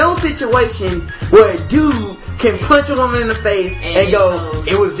 There's no situation where a dude can punch a woman in the face and go,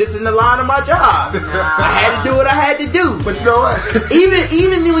 it was just in the line of my job. I had to do what I had to do. But you know what?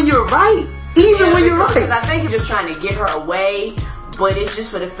 even when you're right. When you're right. Because I think he's just trying to get her away. But it's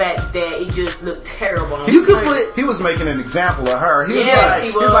just for the fact that it just looked terrible. He was making an example of her. He was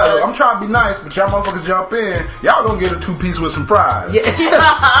like, look, I'm trying to be nice, but y'all motherfuckers jump in. Y'all gonna get a 2-piece with some fries. Yeah.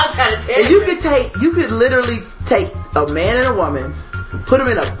 I'm trying to tell you. You could literally take a man and a woman, put them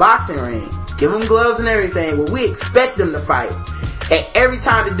in a boxing ring, give them gloves and everything, where we expect them to fight. And every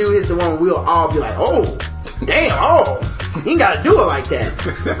time the dude hits the woman, we'll all be like, oh, damn, he ain't gotta do it like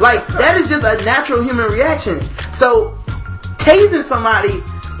that. Like, that is just a natural human reaction. So, tasing somebody,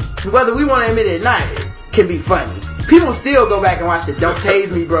 whether we want to admit it or not, can be funny. People still go back and watch the "Don't Tase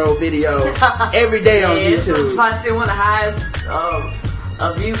Me, Bro" video every day on YouTube. It's probably still one of the highest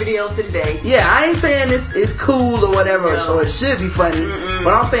view videos to today. Yeah, I ain't saying this is cool or whatever, so it should be funny.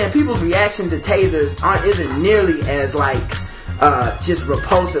 But I'm saying people's reaction to tasers isn't nearly as like just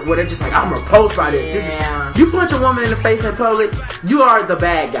repulsive, where they're just like, I'm repulsed by this. You punch a woman in the face in public, you are the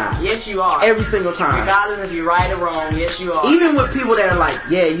bad guy. Yes, you are. Every single time. Regardless if you're right or wrong, yes, you are. Even with people that are like,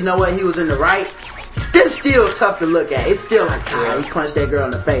 yeah, you know what, he was in the right, they're still tough to look at. It's still like, God, he punched that girl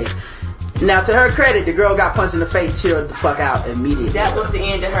in the face. Now, to her credit, the girl got punched in the face, chilled the fuck out immediately. That was the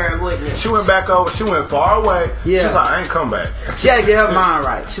end of her, wasn't it? She went back over. She went far away. Yeah. She's like, I ain't come back. She had to get her mind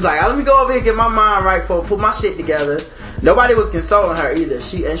right. She's like, let me go over here and get my mind right for put my shit together. Nobody was consoling her either.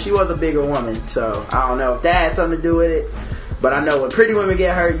 She was a bigger woman, so I don't know if that had something to do with it. But I know when pretty women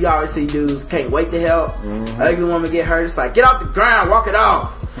get hurt, you always see dudes can't wait to help. Ugly women get hurt, it's like, get off the ground, walk it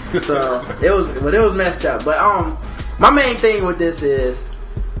off. So it was messed up. But my main thing with this is,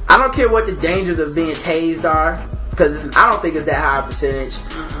 I don't care what the dangers of being tased are, because I don't think it's that high a percentage.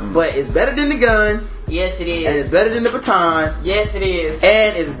 But it's better than the gun. Yes, it is. And it's better than the baton. Yes, it is.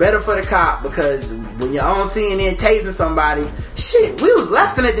 And it's better for the cop, because when you're on CNN tasing somebody, shit, we was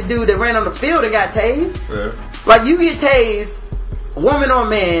laughing at the dude that ran on the field and got tased. Yeah. Like, you get tased, woman or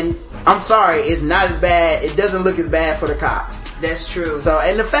man, I'm sorry, it's not as bad. It doesn't look as bad for the cops. That's true. So,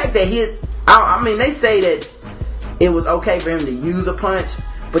 and the fact that I mean, they say that it was okay for him to use a punch,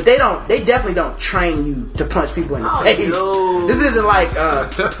 but they definitely don't train you to punch people in the face. No. This isn't like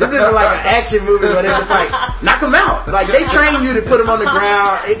an action movie where they're just like, knock them out. Like, they train you to put them on the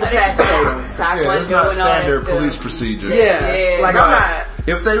ground, incapacitate them. Yeah, it's not standard police procedure. Yeah. Like, I'm not.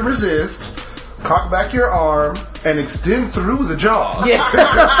 If they resist, cock back your arm and extend through the jaw.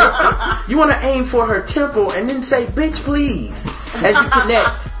 Yeah. You want to aim for her temple and then say, bitch, please, as you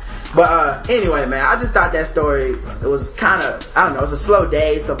connect. But anyway, man, I just thought that story, it was kind of, I don't know, it's a slow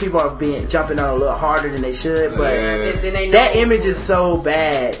day, so people are jumping on a little harder than they should, but that image is so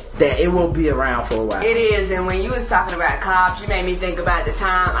bad that it will be around for a while. It is, and when you was talking about cops, you made me think about the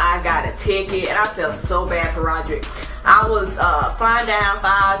time I got a ticket, and I felt so bad for Roderick. I was flying down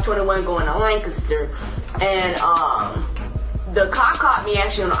 521 going to Lancaster, and the car caught me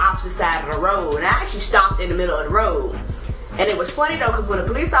actually on the opposite side of the road, and I actually stopped in the middle of the road. And it was funny though, because when the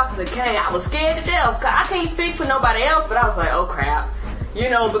police officer came, I was scared to death. Cause I can't speak for nobody else, but I was like, oh crap. You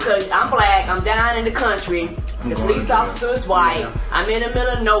know, because I'm black, I'm down in the country, the police officer is white, I'm in the middle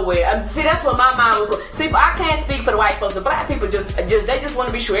of nowhere. See, that's what my mind was going. See, I can't speak for the white folks, the black people they just want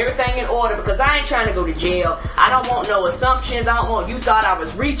to be sure everything in order, because I ain't trying to go to jail. I don't want no assumptions. I don't want you thought I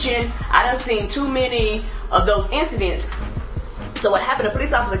was reaching. I done seen too many of those incidents. So what happened, the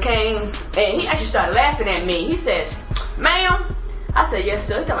police officer came, and he actually started laughing at me. He says, ma'am, I said, yes,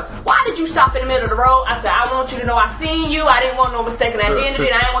 sir. He told me, why did you stop in the middle of the road? I said, I want you to know I seen you. I didn't want no mistaken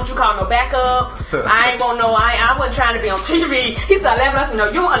identity. I didn't want you calling no backup. I wasn't trying to be on TV. He started laughing. I said, no,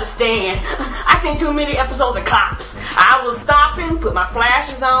 you don't understand. I seen too many episodes of Cops. I was stopping, put my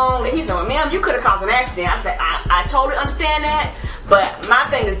flashes on. He said, well, ma'am, you could have caused an accident. I said, I totally understand that. But my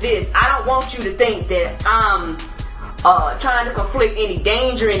thing is this. I don't want you to think that I'm trying to conflict any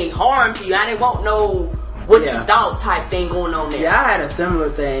danger, any harm to you. I didn't want no what you thought type thing going on there. Yeah, I had a similar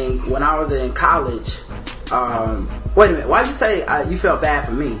thing when I was in college. Wait a minute, why'd you say you felt bad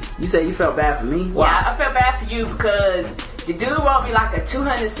for me? You say you felt bad for me? Why? Yeah, I felt bad for you because the dude wrote me like a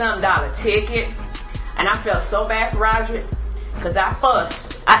 $200-something ticket, and I felt so bad for Roderick because I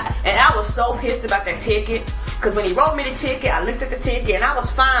fussed. And I was so pissed about that ticket because when he wrote me the ticket, I looked at the ticket and I was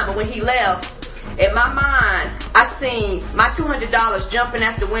fine, but when he left, in my mind, I seen my $200 jumping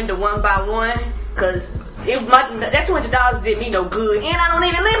out the window one by one because that $200 did me no good, and I don't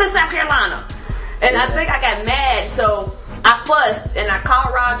even live in South Carolina. And I think I got mad, so I fussed, and I called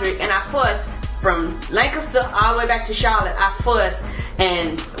Roderick, and I fussed from Lancaster all the way back to Charlotte. I fussed,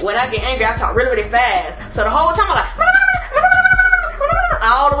 and when I get angry, I talk really, really fast. So the whole time I'm like,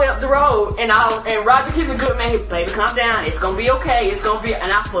 all the way up the road, and Roderick, he's a good man. He's baby, calm down. It's gonna be okay. It's gonna be.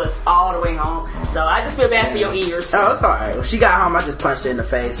 And I fussed all the way home. So I just feel bad for your ears. Oh, it's alright. When she got home, I just punched her in the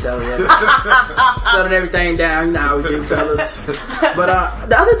face. So yeah, settled everything down. You know how we do, fellas. But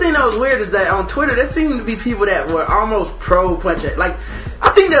the other thing that was weird is that on Twitter, there seemed to be people that were almost pro punching. Like, I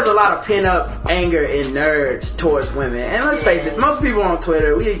think there's a lot of pent up anger and nerds towards women. And let's face it, most people on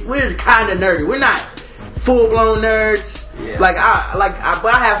Twitter, we're kind of nerdy. We're not full blown nerds. Yeah. But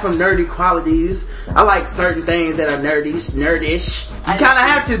I have some nerdy qualities. I like certain things that are nerdish. You kind of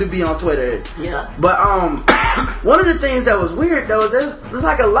have to be on Twitter. Yeah. But one of the things that was weird though is there's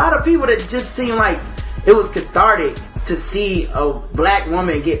like a lot of people that just seem like it was cathartic to see a black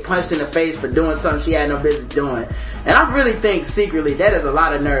woman get punched in the face for doing something she had no business doing. And I really think secretly that is a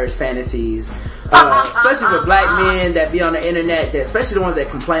lot of nerds' fantasies. Especially with black men that be on the internet, especially the ones that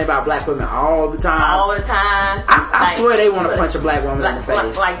complain about black women all the time. I swear they want to punch a black woman in the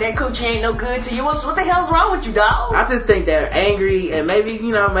face. Like that coochie ain't no good to you. What the hell's wrong with you, dog? I just think they're angry, and maybe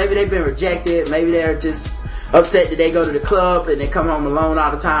they've been rejected. Maybe they're just upset that they go to the club and they come home alone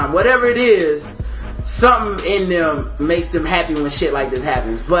all the time. Whatever it is, something in them makes them happy when shit like this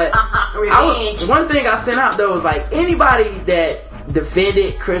happens. But one thing I sent out though was like, anybody that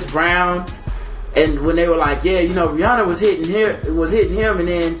defended Chris Brown, and when they were like, yeah, Rihanna was hitting him, and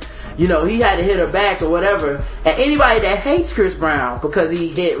then he had to hit her back or whatever. And anybody that hates Chris Brown because he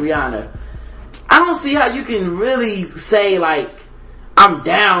hit Rihanna, I don't see how you can really say like, I'm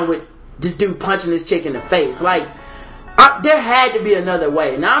down with this dude punching this chick in the face. Like, there had to be another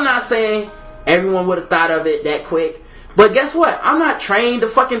way. Now I'm not saying everyone would have thought of it that quick, but guess what? I'm not trained to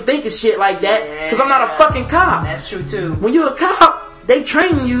fucking think of shit like that because I'm not a fucking cop. That's true too. When you're a cop, they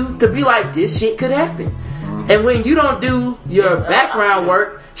train you to be like, this shit could happen. And when you don't do your background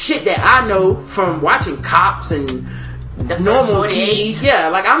work, shit that I know from watching Cops and normal TVs,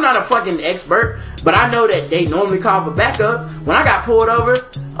 like I'm not a fucking expert, but I know that they normally call for backup. When I got pulled over,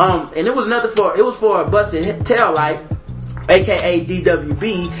 and it was for a busted tail light, aka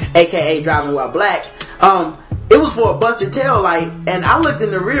DWB, aka driving while black. It was for a busted tail light, and I looked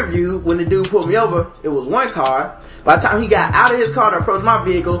in the rear view when the dude pulled me over. It was one car. By the time he got out of his car to approach my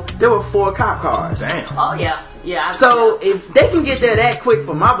vehicle, there were 4 cop cars. Damn. Oh yeah. So if they can get there that quick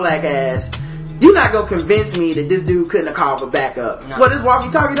for my black ass, you're not gonna convince me that this dude couldn't have called for backup. No. What, this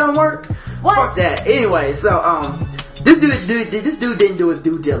walkie-talkie don't work? What? Fuck that. Anyway, so this dude didn't do his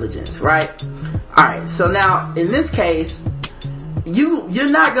due diligence, right? All right. So now in this case, you're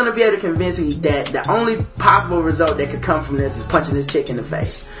not going to be able to convince me that the only possible result that could come from this is punching this chick in the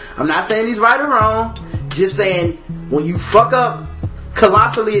face. I'm not saying he's right or wrong, just saying when you fuck up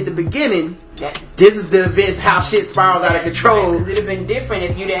colossally at the beginning, this is the events how shit spirals out of control. Because it'd have been different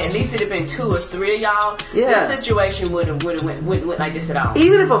if at least it'd have been 2 or 3 of y'all. Yeah. The situation wouldn't went like this at all.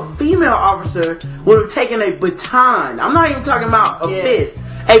 Even if a female officer would have taken a baton, I'm not even talking about a fist.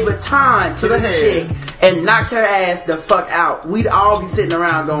 a baton to this chick and knocked her ass the fuck out, we'd all be sitting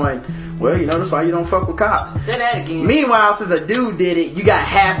around going, well, you know, that's why you don't fuck with cops. Say that again. Meanwhile, since a dude did it, you got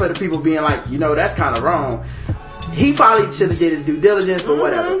half of the people being like, you know, that's kind of wrong. He probably should have did his due diligence, but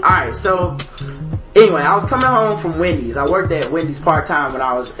whatever. Alright, so anyway, I was coming home from Wendy's. I worked at Wendy's part-time when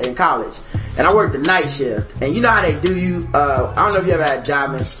I was in college. And I worked the night shift. And you know how they do you, I don't know if you ever had a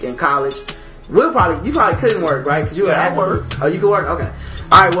job in college. You probably couldn't work, right? Because you were at work. Oh, you could work? Okay.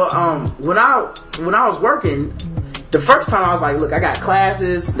 Alright, well, when I was working, the first time I was like, look, I got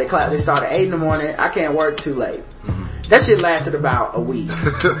classes. They start at 8 in the morning. I can't work too late. That shit lasted about a week.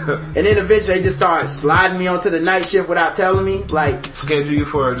 And then eventually they just started sliding me onto the night shift without telling me. Like, schedule you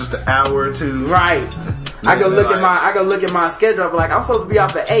for just an hour or two. Right. I go look at my schedule. I'm like, I'm supposed to be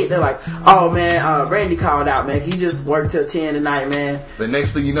off at 8. They're like, oh man, Randy called out, man. He just worked till 10 tonight, man. The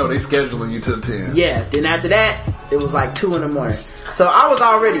next thing you know, they scheduling you till 10. Yeah. Then after that, it was like 2 in the morning. So I was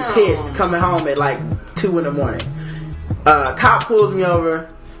already pissed coming home at like 2 in the morning. Cop pulls me over,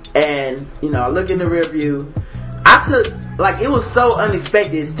 and you know, I look in the rear view. I took, like, it was so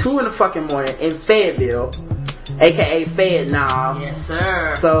unexpected. It's 2 in the fucking morning in Fayetteville, aka Fayette. Yes,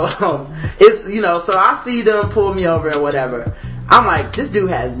 sir. So it's, you know, so I see them pull me over or whatever. I'm like, this dude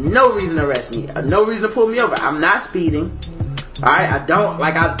has no reason to arrest me, no reason to pull me over. I'm not speeding. Alright,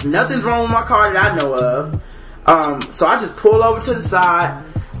 nothing's wrong with my car that I know of. So I just pull over to the side.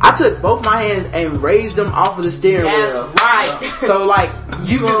 I took both my hands and raised them off of the steering wheel. That's right. So like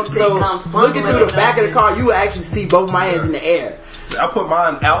looking through the back of the car, you would actually see both my hands in the air. So I put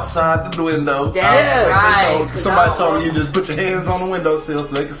mine outside the window. That's right. Somebody told me you just put your hands on the windowsill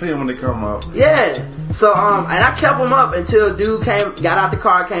so they can see them when they come up. Yeah. So and I kept them up until dude got out the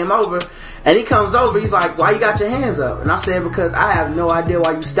car, came over, and he comes over. He's like, "Why you got your hands up?" And I said, "Because I have no idea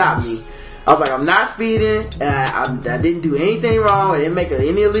why you stopped me." I was like, I'm not speeding, and I didn't do anything wrong, I didn't make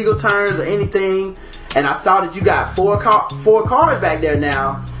any illegal turns or anything, and I saw that you got four cars back there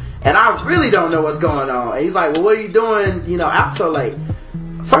now, and I really don't know what's going on. And he's like, well, what are you doing, you know, out so late?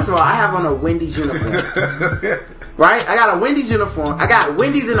 First of all, I have on a Wendy's uniform. Right? I got a Wendy's uniform. I got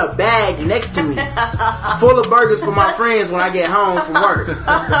Wendy's in a bag next to me, full of burgers for my friends when I get home from work.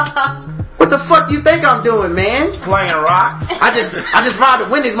 What the fuck you think I'm doing, man? Playing rocks. I just robbed a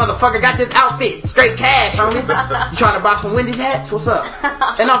Wendy's, motherfucker. Got this outfit. Straight cash, homie. You trying to buy some Wendy's hats? What's up?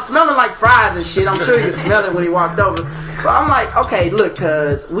 And I'm smelling like fries and shit. I'm sure you can smell it when he walked over. So I'm like, okay, look,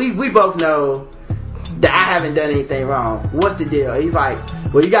 cuz we both know that I haven't done anything wrong. What's the deal? He's like,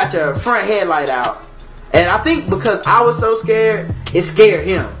 well, you got your front headlight out. And I think because I was so scared, it scared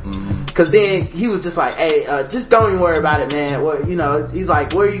him. Cause then he was just like, hey, just don't even worry about it, man. Well, you know, he's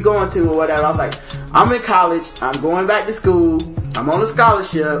like, where are you going to or whatever? I was like, I'm in college. I'm going back to school. I'm on a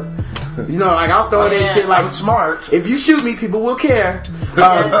scholarship. You know, like I was throwing in shit like, I'm smart. If you shoot me, people will care.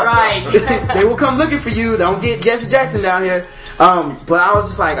 That's right. They will come looking for you. Don't get Jesse Jackson down here. But I was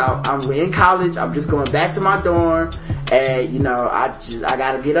just like, I'm in college. I'm just going back to my dorm. And, you know, I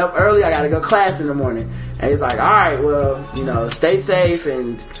gotta get up early. I gotta go to class in the morning. And he's like, alright, well, you know, stay safe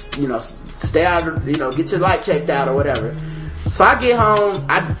and, you know, stay out of, you know, get your light checked out or whatever. So I get home.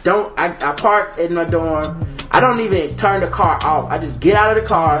 I park in my dorm. I don't even turn the car off. I just get out of the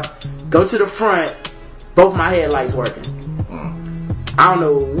car, go to the front, both my headlights working. I don't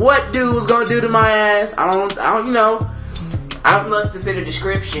know what dude was gonna do to my ass. I don't, you know. I must have fit a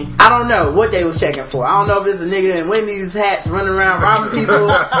description. I don't know what they was checking for. I don't know if it's a nigga in Wendy's hats running around robbing people.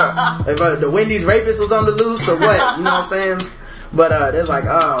 If the Wendy's rapist was on the loose or what. You know what I'm saying? But they're like,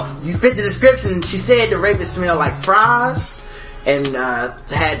 oh, you fit the description. She said the rapist smelled like fries and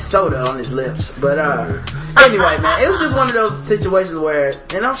had soda on his lips. But anyway, man, it was just one of those situations where,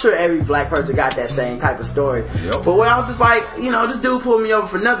 and I'm sure every black person got that same type of story. Yep. But where I was just like, you know, this dude pulled me over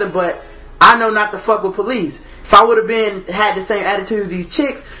for nothing, but I know not to fuck with police. If I would have had the same attitude as these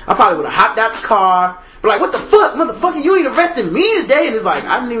chicks, I probably would have hopped out the car. But like, what the fuck, motherfucker? You ain't arresting me today. And it's like,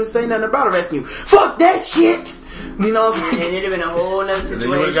 I didn't even say nothing about arresting you. Fuck that shit. You know what I'm saying? And it'd have been a whole nother situation. And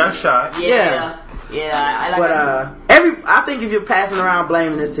then you would have got shot. Yeah. I like but I think if you're passing around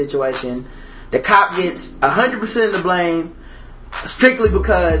blame in this situation, the cop gets 100% of the blame strictly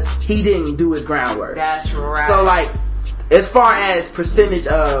because he didn't do his groundwork. That's right. So like, as far as percentage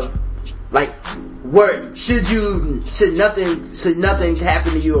of like, where should nothing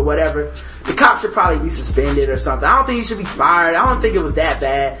happen to you or whatever, the cop should probably be suspended or something. I don't think he should be fired. I don't think it was that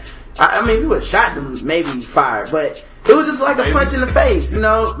bad. I mean, if he would have shot them, maybe fired, but it was just like a punch in the face, you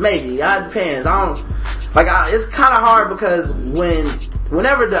know? Maybe. It depends. It's kind of hard because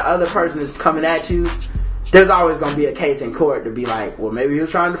whenever the other person is coming at you, there's always going to be a case in court to be like, well, maybe he was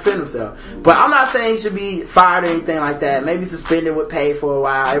trying to defend himself. But I'm not saying he should be fired or anything like that. Maybe suspended with pay for a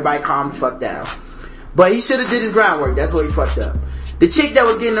while. Everybody calm the fuck down. But he should have did his groundwork. That's where he fucked up. The chick that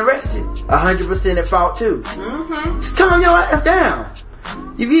was getting arrested, 100% at fault too. Just calm your ass down.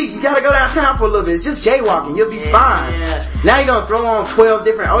 You gotta go downtown for a little bit. It's just jaywalking. You'll be fine. Now you're gonna throw on 12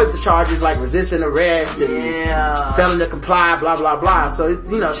 different other charges like resisting arrest and failing to comply, blah blah blah. So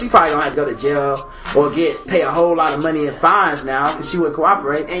she probably gonna have to go to jail or pay a whole lot of money in fines now because she wouldn't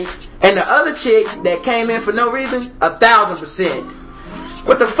cooperate. And the other chick that came in for no reason, 1,000%.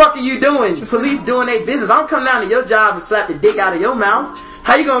 What the fuck are you doing? Police doing their business. I don't come down to your job and slap the dick out of your mouth.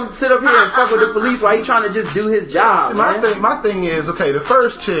 How you gonna sit up here and fuck with the police while you trying to just do his job? See, my thing is, okay, the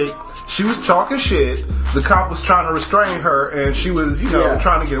first chick, she was talking shit. The cop was trying to restrain her, and she was,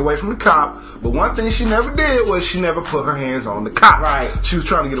 trying to get away from the cop. But one thing she never did was she never put her hands on the cop. Right. She was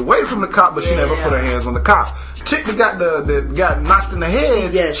trying to get away from the cop, but she never put her hands on the cop. Chick that got knocked in the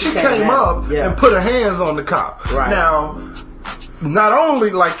head, she came up and put her hands on the cop. Right. Now, not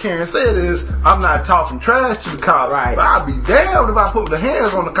only, like Karen said, is I'm not talking trash to the cops, but I'd be damned if I put the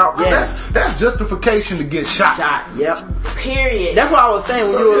hands on the cop. That's justification to get shot. Yep. Period. That's what I was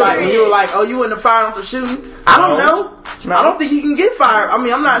saying when you were like, oh, you wouldn't have fired him for shooting. I don't know. I don't think he can get fired. I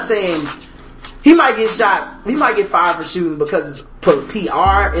mean, I'm not saying he might get shot. He might get fired for shooting because it's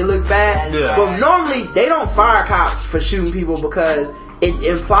PR. It looks bad. Yeah. But normally they don't fire cops for shooting people because it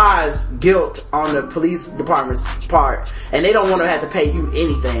implies guilt on the police department's part, and they don't want to have to pay you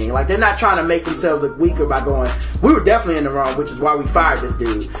anything. Like, they're not trying to make themselves look weaker by going, we were definitely in the wrong, which is why we fired this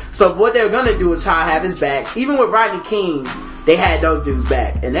dude. So what they're gonna do is try to have his back. Even with Rodney King, they had those dudes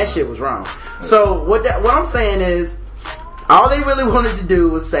back, and that shit was wrong. So what I'm saying is, all they really wanted to do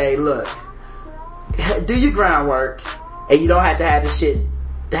was say, look, do your groundwork, and you don't have to have this shit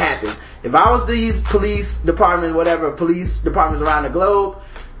happen. If I was these police departments, whatever, police departments around the globe,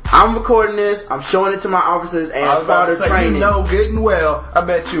 I'm recording this, I'm showing it to my officers as part of training. Getting well, I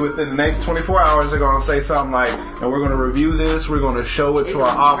bet you within the next 24 hours they're going to say something like, and we're going to review this, we're going to show it to our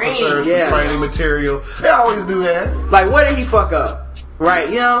officers, the training material. They always do that. Like, where did he fuck up? Right,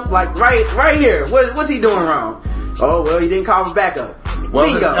 like right here. What's he doing wrong? Oh, well, he didn't call his backup. Well,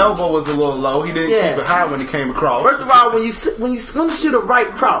 his elbow was a little low. He didn't keep it high when he came across. First of all, when you shoot a right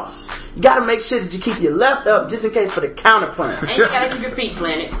cross, you got to make sure that you keep your left up just in case for the counter punch. And you got to keep your feet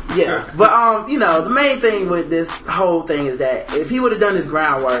planted. Yeah, but the main thing with this whole thing is that if he would have done his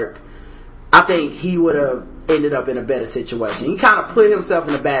groundwork, I think he would have ended up in a better situation. He kind of put himself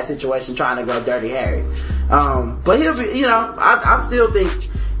in a bad situation trying to go Dirty Harry. But he'll be, I still think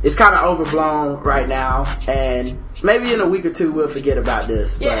it's kind of overblown right now, and maybe in a week or two we'll forget about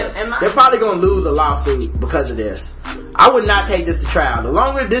this. Yeah, but they're probably going to lose a lawsuit because of this. I would not take this to trial. The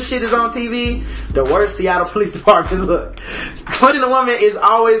longer this shit is on TV, the worse Seattle Police Department look. Punching a woman is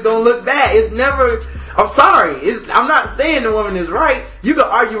always going to look bad. It's never... I'm sorry. I'm not saying the woman is right. You can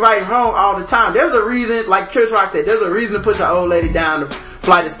argue right and wrong all the time. There's a reason, like Chris Rock said, there's a reason to push an old lady down the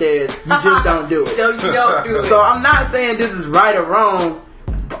flight of stairs. You just don't do it. No, you don't do it. So I'm not saying this is right or wrong.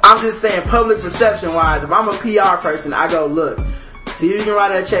 I'm just saying public perception wise, if I'm a PR person, I go, look, see if you can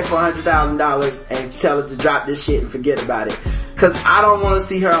write her a check for $100,000 and tell her to drop this shit and forget about it. Cause I don't want to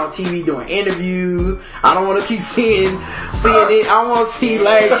see her on TV doing interviews. I don't want to keep seeing it. I want to see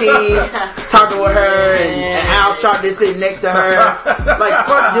Larry King talking with her and Al Sharpton sitting next to her. Like,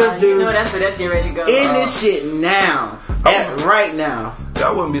 fuck this dude. That's getting ready to go. End this shit now. Right now.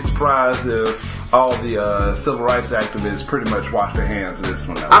 I wouldn't be surprised if all the civil rights activists pretty much wash their hands of this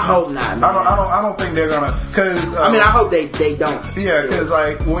one. I hope not. Man. I don't think they're gonna. Cause I hope they don't. Yeah, because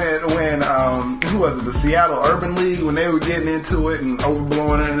like when who was it? The Seattle Urban League, when they were getting into it and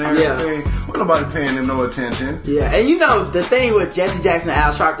overblowing it and everything, wasn't nobody paying them no attention. Yeah, and the thing with Jesse Jackson and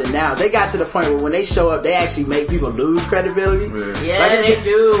Al Sharpton now, they got to the point where when they show up, they actually make people lose credibility. Yeah, like they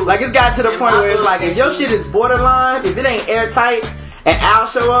do. Like it's got to the point where it's like if your shit is borderline, if it ain't airtight, and Al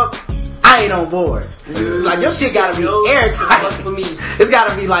show up, I ain't on board. Like, your shit gotta be airtight. For me. It's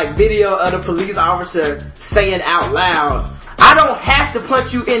gotta be like video of the police officer saying out loud, I don't have to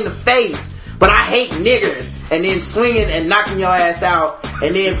punch you in the face, but I hate niggers. And then swinging and knocking your ass out,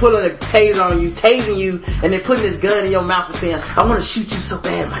 and then pulling a taser on you, tasing you, and then putting this gun in your mouth and saying, I want to shoot you so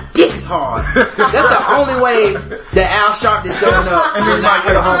bad, my dick is hard. That's the only way that Al Sharpton showing up. And then you might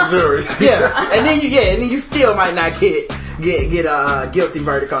get a hung jury. Yeah, and then you still might not get a guilty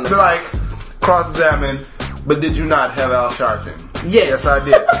verdict on the like cross-examine, but did you not have Al Sharpton? Yes, I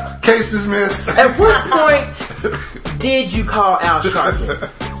did. Case dismissed. At what point did you call Al Sharpton?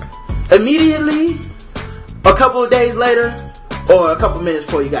 Immediately? A couple of days later? Or a couple minutes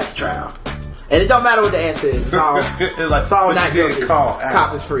before you got to trial? And it don't matter what the answer is. It's all, it's all not guilty.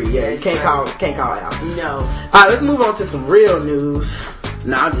 Cop is free. Yeah, you can't call out. No. Alright, let's move on to some real news.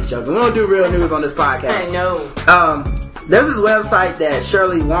 Nah, I'm just joking. We don't do real news on this podcast. I know. There's this website that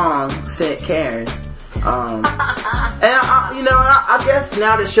Shirley Wong sent Karen. And I guess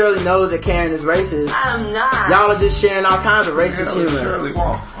now that Shirley knows that Karen is racist, I'm not. Y'all are just sharing all kinds of racist humor. Shirley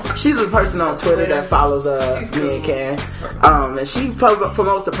Wong. She's a person on Twitter that follows me and Karen. And she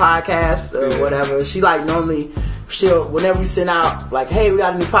promotes the podcast or whatever. She like normally whenever we send out like, hey, we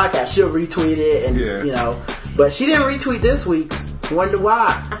got a new podcast, she'll retweet it and you know. But she didn't retweet this week's. Wonder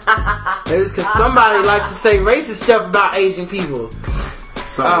why? It was because somebody likes to say racist stuff about Asian people.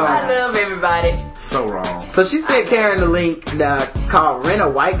 So I love everybody. So wrong. So she sent Karen the link called Rent a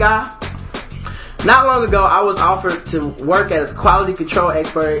White Guy. Not long ago, I was offered to work as a quality control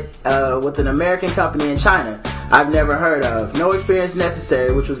expert with an American company in China I've never heard of. No experience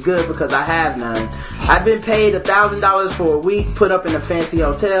necessary, which was good because I have none. I've been paid $1,000 for a week, put up in a fancy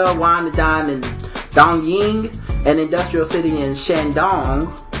hotel, wine and dine in Dongying, an industrial city in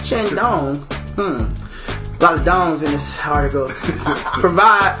Shandong. A lot of dongs in this article.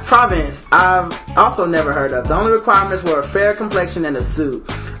 Province I've also never heard of. The only requirements were a fair complexion and a suit.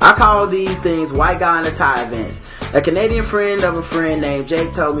 I call these things white guy in a tie events. A Canadian friend of a friend named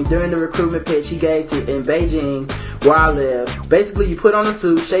Jake told me during the recruitment pitch he gave in Beijing, where I live, basically you put on a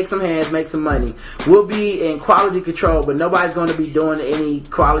suit, shake some hands, make some money. We'll be in quality control, but nobody's going to be doing any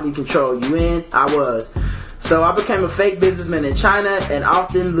quality control. You in? I was. So I became a fake businessman in China, an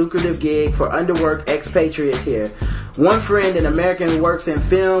often lucrative gig for underworked expatriates here. One friend, an American who works in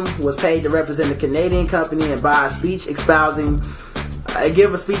film, was paid to represent a Canadian company and give a speech espousing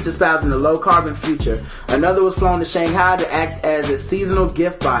the low carbon future. Another was flown to Shanghai to act as a seasonal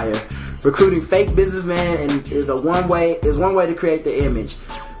gift buyer. Recruiting fake businessmen is one way to create the image,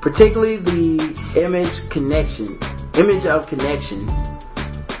 particularly the image of connection.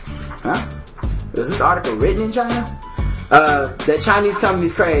 Huh? Was this article written in China? That Chinese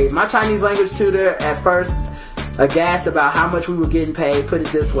companies crave. My Chinese language tutor at first aghast about how much we were getting paid, put it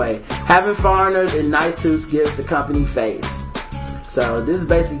this way: having foreigners in nice suits gives the company face. So this is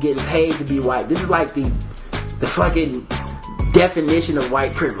basically getting paid to be white. This is like the fucking definition of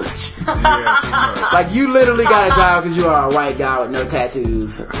white privilege. Like you literally got a job because you are a white guy with no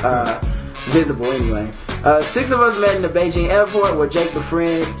tattoos, visible anyway. 6 of us met in the Beijing airport where Jake, the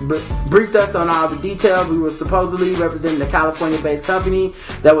friend, briefed us on all the details. We were supposedly representing a California-based company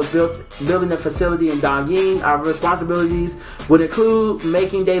that was building a facility in Dongying. Our responsibilities would include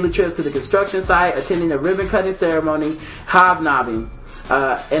making daily trips to the construction site, attending a ribbon-cutting ceremony, hobnobbing.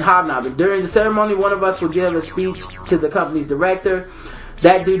 During the ceremony, one of us would give a speech to the company's director.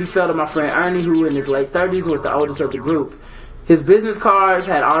 That duty fell to my friend Ernie, who in his late 30s was the oldest of the group. His business cards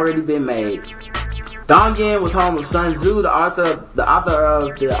had already been made. Dongying was home of Sun Tzu, the author of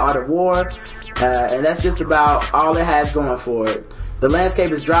The Art of War, and that's just about all it has going for it. The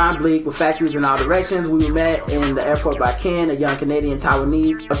landscape is dry and bleak with factories in all directions. We were met in the airport by Ken, a young Canadian of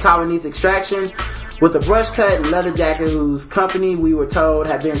Taiwanese extraction, with a brush cut and leather jacket whose company we were told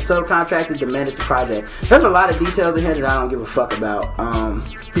had been subcontracted to manage the project. There's a lot of details in here that I don't give a fuck about.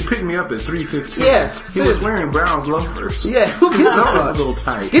 He picked me up at 3:15. Yeah. He was wearing brown loafers. Yeah, who gives a fuck? A little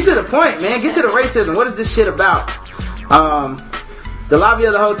tight. Get to the point, man. Get to the racism. What is this shit about? The lobby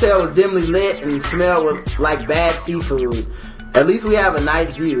of the hotel was dimly lit and smelled like bad seafood. At least we have a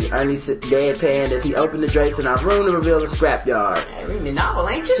nice view, Ernie deadpanned as he opened the drapes in our room to reveal the scrapyard. Hey, reading the novel,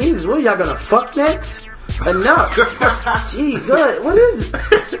 ain't you? Jesus, what are y'all gonna fuck next? Enough. Gee, good. What is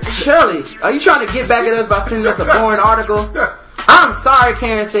it? Shirley, are you trying to get back at us by sending us a boring article? I'm sorry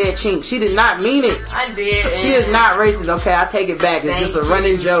Karen said chink. She did not mean it. I did. She is not racist, okay? I take it back. It's just a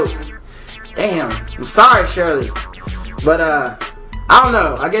running joke. Damn. I'm sorry, Shirley. But, I don't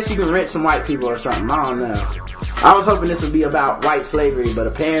know. I guess you can rent some white people or something. I don't know. I was hoping this would be about white slavery, but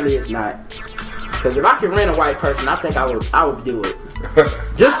apparently it's not. Because if I could rent a white person, I think I would do it.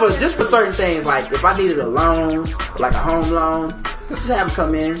 Just for certain things, like if I needed a loan, like a home loan, just have them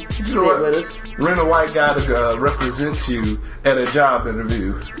come in, sit with us. Rent a white guy to represent you at a job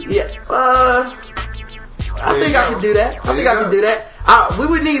interview. Yeah, I think I could do that. We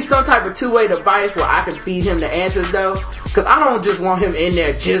would need some type of two-way device where I can feed him the answers though, because I don't just want him in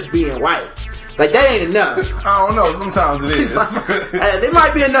there just being white. Like, that ain't enough. I don't know. Sometimes it is. It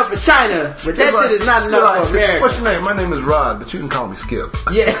might be enough for China, but that shit is not enough for America. What's your name? My name is Rod, but you can call me Skip.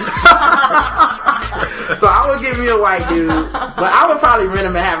 Yeah. So I would give me a white dude, but I would probably rent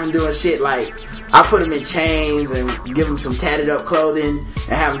him and have him doing shit like I put them in chains and give them some tatted up clothing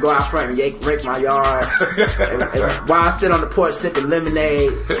and have them go out front and rake my yard. and while I sit on the porch sipping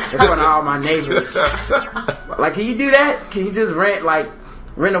lemonade in front of all my neighbors. Like, can you do that? Can you just rent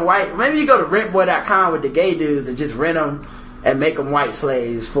a white? Maybe you go to rentboy.com with the gay dudes and just rent them and make them white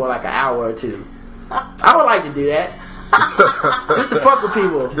slaves for like an hour or two. I would like to do that. Just to fuck with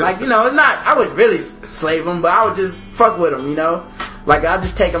people. Like, you know, I wouldn't really slave them, but I would just fuck with them, you know? Like, I'll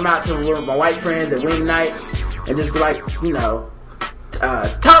just take them out to my white friends at wing night and just be like, you know,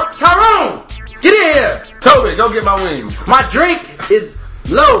 Tyrone, get in here. Toby, go get my wings. My drink is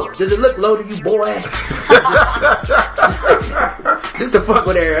low. Does it look low to you, boy? Just to fuck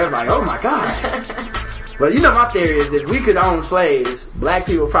with everybody. I'm like, oh my God. But you know, my theory is if we could own slaves, black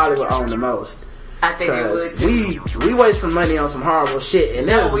people probably would own the most. I think it would. We waste some money on some horrible shit,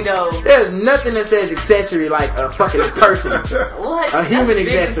 and we don't. There's nothing that says accessory like a fucking person. What? A human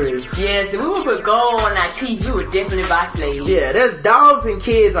accessory. Yes, if we would put gold on our teeth, we would definitely buy slaves. Yeah, there's dogs and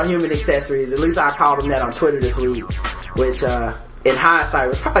kids are human accessories. At least I called them that on Twitter this week, which in hindsight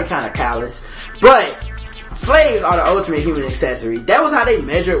was probably kind of callous. But slaves are the ultimate human accessory. That was how they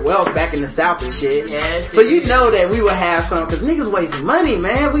measured wealth back in the South and shit. Yes, so you know that we would have some, because niggas waste money,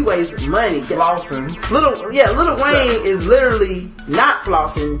 man. We waste money. Flossing. Little Wayne is literally not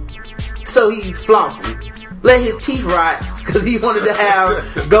flossing, so he's flossing. Let his teeth rot because he wanted to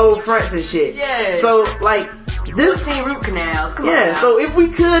have gold fronts and shit. Yeah. So like this 15 root canals. Come on. Yeah. So if we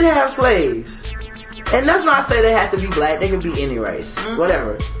could have slaves, and that's not say they have to be black. They can be any race,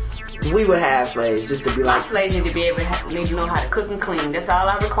 whatever. We would have slaves just to be like. My slaves need to be able to need to know how to cook and clean. That's all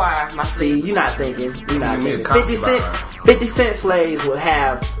I require. My See, slaves. you're not thinking. 50 cent slaves would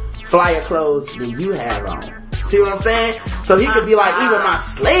have flyer clothes than you have on. See what I'm saying? So he could be like, even my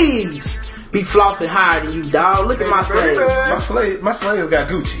slaves be flossing higher than you, dog. Look at my slaves. My slaves got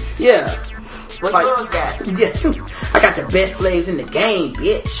Gucci. Yeah. What yours got? Yeah, I got the best slaves in the game,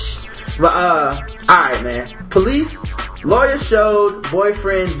 bitch. But alright, man. Lawyers showed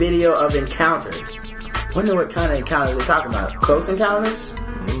boyfriend's video of encounters. Wonder what kind of encounters they're talking about. Close encounters?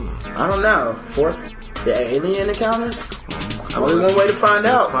 I don't know. The alien encounters? Only one way to find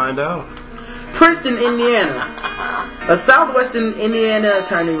out. Let's find out. Princeton, Indiana. A southwestern Indiana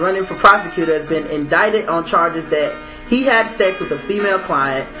attorney running for prosecutor has been indicted on charges that he had sex with a female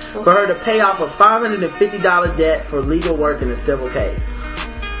client for her to pay off a $550 debt for legal work in a civil case.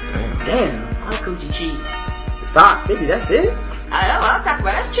 Damn. I'm coochie cheap. $550, that's it? I know what I'm talking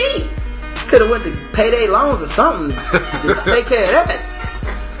about. That's cheap. Could have went to payday loans or something to take care of that.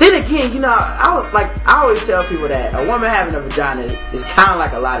 Then again, you know, I always tell people that a woman having a vagina is kind of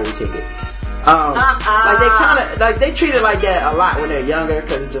like a lottery ticket. Like they treat it like that a lot when they're younger,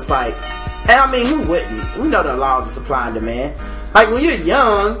 because it's just like, and I mean, who wouldn't? We know the laws of supply and demand. Like when you're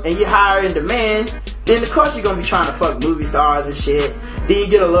young and you're higher in demand, then of course you're gonna be trying to fuck movie stars and shit. Then you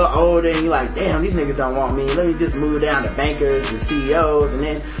get a little older and you're like, damn, these niggas don't want me. Let me just move down to bankers and CEOs. And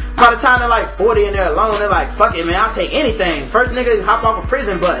then by the time they're like 40 and they're alone, they're like, fuck it, man, I'll take anything. First nigga hop off a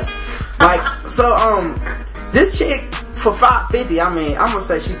prison bus. Like, so this chick for $550, I mean, I'm gonna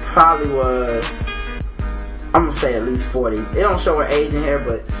say she probably was, I'm gonna say at least 40. It don't show her age in here,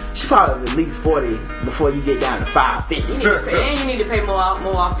 but she probably was at least 40 before you get down to $550. And you need to pay more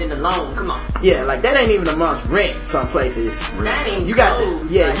off than the loan. Come on. Yeah, like that ain't even a month's rent. Some places. That ain't. You got to.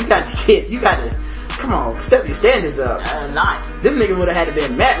 Yeah, like, you got to. Come on, step your standards up. Not. This nigga would have had to be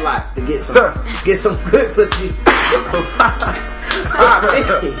in Matlock to get some good pussy for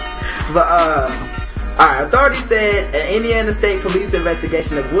 $550. But alright. Authorities said an Indiana State Police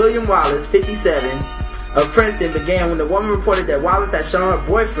investigation of William Wallace, 57. Of Princeton began when the woman reported that Wallace had shown her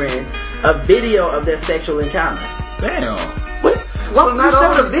boyfriend a video of their sexual encounters. Damn. What? Why would you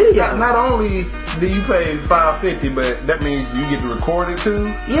show the video? Not only do you pay $550, but that means you get to record it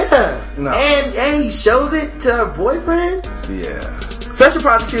too? Yeah. No. And he shows it to her boyfriend? Yeah. Special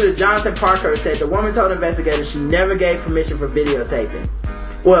Prosecutor Jonathan Parker said the woman told investigators she never gave permission for videotaping.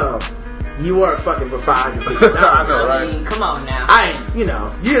 Well, you were fucking for $550. I know, right? I mean, come on now.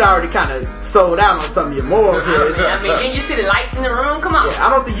 You'd already kind of sold out on some of your morals here. I mean, didn't you see the lights in the room? Come on. Yeah, I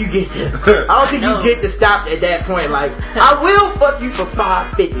don't think you get to. You get to stop at that point. Like, I will fuck you for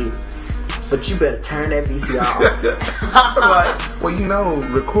 $550, but you better turn that VCR off. Like, well, you know,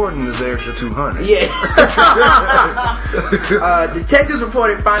 recording is extra $200. Yeah. Detectives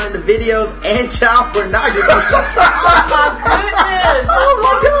reported finding the videos and child pornography. Oh my goodness! Oh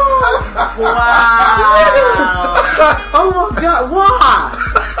my god! Wow! Oh my god! Why?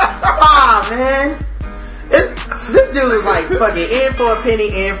 Why, man? This dude was like fucking in for a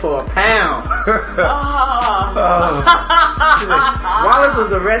penny, in for a pound. Wallace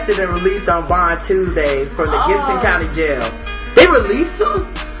was arrested and released on bond Tuesday from the Gibson County Jail. They released him?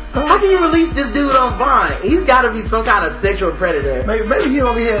 How can you release this dude on bond? He's got to be some kind of sexual predator. Maybe he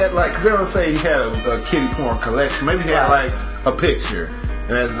only had like, cause they don't say he had a kitty porn collection. Maybe he had like a picture.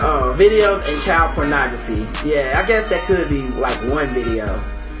 Videos and child pornography. Yeah, I guess that could be like one video.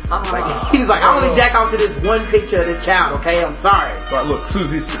 Like he's like, I only jack off to this one picture of this child. Okay, I'm sorry. But look,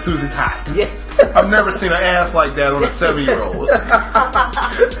 Susie's hot. Yeah. I've never seen an ass like that on a 7-year-old.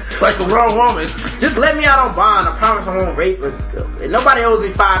 It's like a grown woman. Just let me out on bond. I promise I won't rape her. And nobody owes me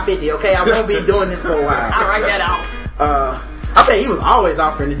 $550. Okay, I won't be doing this for a while. I'll write that out. I bet he was always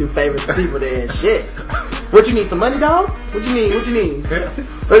offering to do favors for people there and shit. What you need? Some money, dog? What you need? What's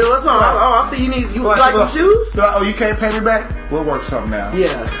on? Oh, I see you need. You like some shoes? Oh, you can't pay me back? We'll work something out.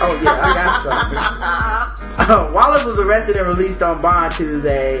 Yeah. Oh yeah, I got something. Wallace was arrested and released on bond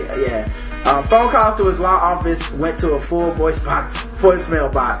Tuesday. Yeah. Phone calls to his law office went to a full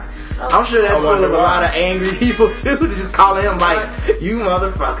voicemail box. I'm sure that's full of a lot of angry people too. Just calling him like, "You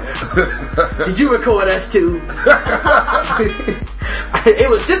motherfucker! Did you record us too?" It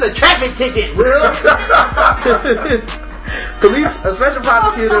was just a traffic ticket, Will. A special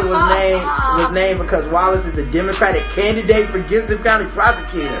prosecutor was named because Wallace is the Democratic candidate for Gibson County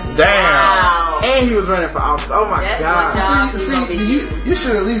prosecutor. Damn. And he was running for office. Oh my God. See, you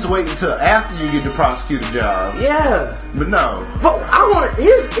should at least wait until after you get the prosecutor job. Yeah. But no. But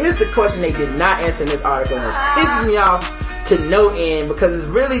here's the question they did not answer in this article. It pisses me off to no end because it's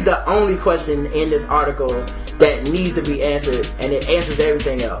really the only question in this article that needs to be answered, and it answers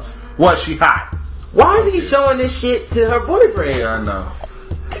everything else. Was she hot? Why is he showing this shit to her boyfriend? Yeah, I know.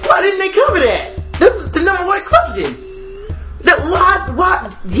 Why didn't they cover that? This is the number one question. Why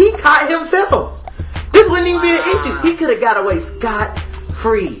he caught himself? This wouldn't even be an issue. He could have got away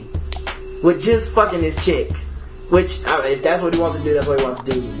scot-free with just fucking his chick. Which, if that's what he wants to do, that's what he wants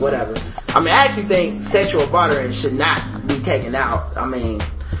to do. Whatever. I mean, I actually think sexual bartering should not be taken out. I mean,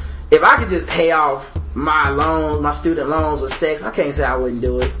 if I could just pay off my student loans with sex, I can't say I wouldn't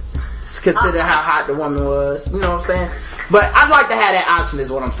do it. Consider how hot the woman was. You know what I'm saying? But I'd like to have that option is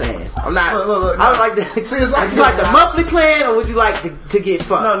what I'm saying. I'm not... Look, I would like to... See, it's like... Would you like the monthly plan or would you like to get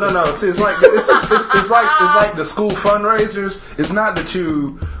fucked? No. See, it's like... It's like the school fundraisers. It's not that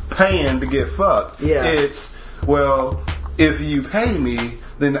you paying to get fucked. Yeah. It's, well, if you pay me,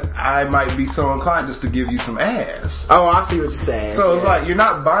 then I might be so inclined just to give you some ass. Oh, I see what you're saying. So it's like you're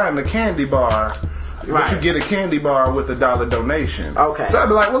not buying the candy bar... Right. But you get a candy bar with $1 donation. Okay. So I'd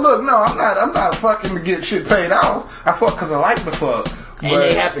be like, well, look, no, I'm not fucking to get shit paid off. I fuck because I like to fuck. And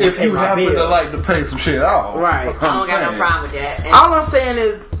they happen to pay my bills. If you happen to like to pay some shit off. Right. I don't got no problem with that. And all I'm saying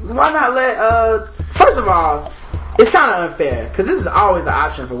is, why not let, first of all, it's kind of unfair because this is always an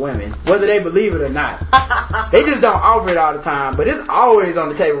option for women, whether they believe it or not. They just don't offer it all the time, but it's always on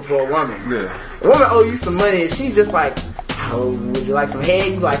the table for a woman. Yeah. A woman owe you some money if she's just like, oh, would you like some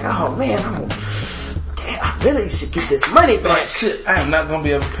head? You like, oh man, I really should get this money back. Like, shit, I am not going to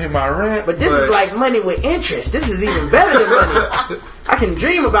be able to pay my rent. But this is like money with interest. This is even better than money. I can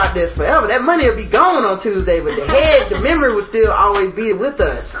dream about this forever. That money will be gone on Tuesday, but the memory will still always be with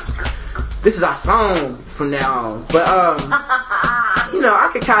us. This is our song from now on. But, I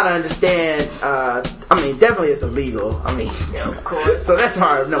could kind of understand. Definitely it's illegal. of course. So that's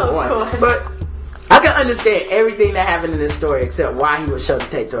part of number one. But I can understand everything that happened in this story except why he would show the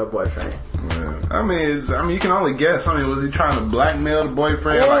tape to her boyfriend. Yeah. I mean, you can only guess. Was he trying to blackmail the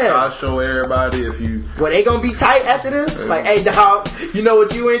boyfriend? Yeah. Like, I'll show everybody if you... Well, they gonna be tight after this? Yeah. Like, hey, dog, you know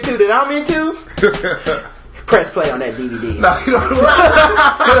what you into that I'm into? Press play on that DVD. No, you know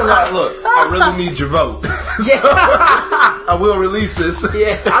what? Like, look, I really need your vote. So, I will release this.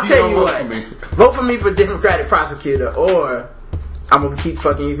 Yeah, I'll tell you what. Vote for me for Democratic prosecutor, or I'm gonna keep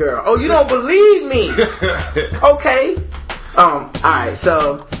fucking your girl. Oh, you don't believe me? Okay. Alright,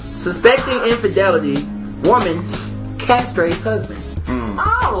 so... Suspecting infidelity, woman castrates husband.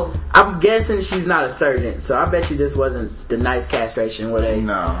 Oh. I'm guessing she's not a surgeon, so I bet you this wasn't the nice castration where they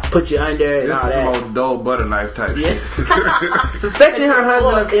put you under and all that. This is some old dull butter knife type shit. Suspecting her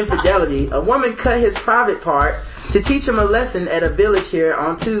husband of infidelity, a woman cut his private part to teach him a lesson at a village here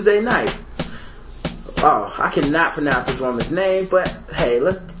on Tuesday night. Oh, I cannot pronounce this woman's name, but hey,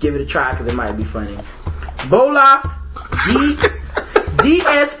 let's give it a try because it might be funny. Boloff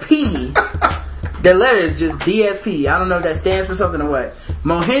DSP. The letter is just DSP. I don't know if that stands for something or what.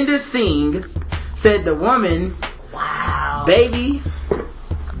 Mohinder Singh said the woman, baby,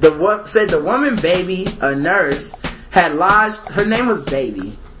 said the woman, baby, a nurse, had lodged. Her name was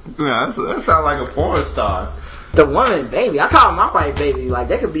Baby. Yeah, that sounds like a porn star. The woman baby. I call my wife baby. Like,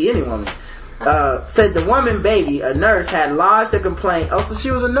 that could be any woman. Said the woman baby, a nurse, had lodged a complaint. Oh, so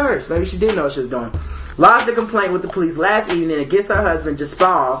she was a nurse. Maybe she didn't know what she was doing. Lodged a complaint with the police last evening against her husband,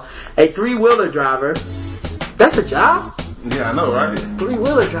 Jaspal, a 3-wheeler driver. That's a job? Yeah, I know, right?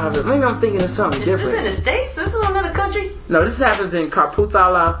 3-wheeler driver. Maybe I'm thinking of something different. Is this in the States? This is another country? No, this happens in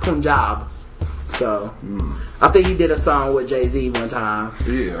Kapurthala, Punjab. So, I think he did a song with Jay-Z one time.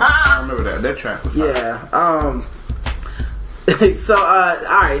 Yeah, I remember that. That track was fire. Yeah. So,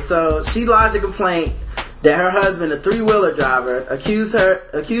 alright, so she lodged a complaint that her husband, a 3-wheeler driver, accused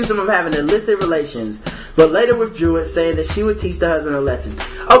him of having illicit relations, but later withdrew it, saying that she would teach the husband a lesson.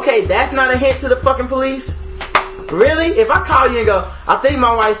 Okay, that's not a hint to the fucking police? Really? If I call you and go, I think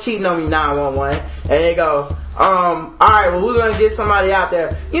my wife's cheating on me, 911, and they go, alright, well, we're gonna get somebody out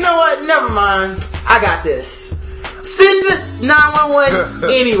there. You know what? Never mind. I got this. Send the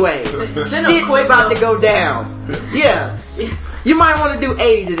 911 anyway. Shit's about to go down. Yeah. You might want to do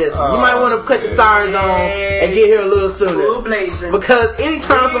 80 to this one. You might want to put the sirens on and get here a little sooner. Because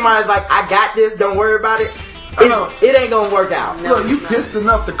anytime somebody's like, I got this, don't worry about it, it ain't gonna work out. Look, you pissed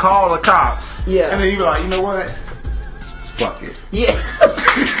enough to call the cops. Yeah. And then you be like, you know what? Fuck it. Yeah.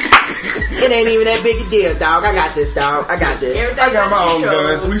 It ain't even that big a deal, dog. I got this, dog. I got this. I got my own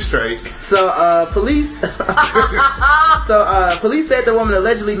guns. We straight. So, police said the woman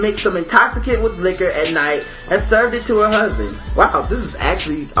allegedly mixed some intoxicant with liquor at night and served it to her husband. Wow, this is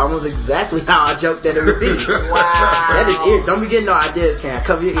actually almost exactly how I joked that it would be. Wow. That is it. Don't be getting no ideas, Cam.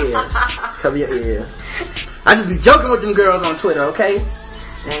 Cover your ears. Cover your ears. I just be joking with them girls on Twitter, okay?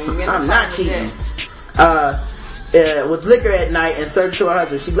 I'm not cheating. With liquor at night and served it to her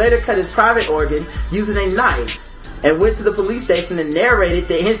husband. She later cut his private organ using a knife and went to the police station and narrated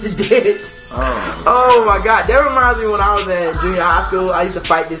the incident. Oh my god, that reminds me when I was in junior high school. I used to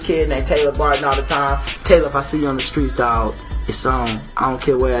fight this kid named Taylor Barton all the time. Taylor, if I see you on the streets, dog, it's on. I don't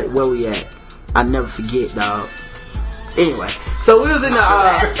care where we at. I never forget, dog. Anyway, so we was in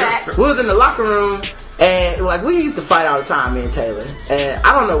the locker room. And, like, we used to fight all the time, me and Taylor. And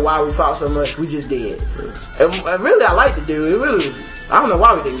I don't know why we fought so much. We just did. And really, I liked the dude. It really was, I don't know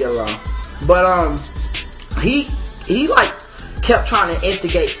why we didn't get along. But, he like, kept trying to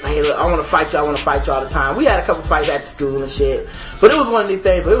instigate, hey, look, I want to fight you all the time. We had a couple fights after school and shit. But it was one of these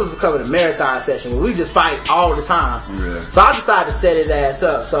things, but it was becoming a marathon session where we just fight all the time. Yeah. So I decided to set his ass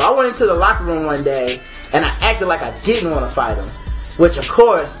up. So I went into the locker room one day, and I acted like I didn't want to fight him. Which, of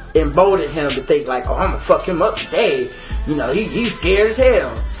course, emboldened him to think, like, oh, I'm going to fuck him up today. You know, he's scared as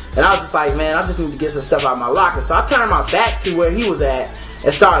hell. And I was just like, man, I just need to get some stuff out of my locker. So I turned my back to where he was at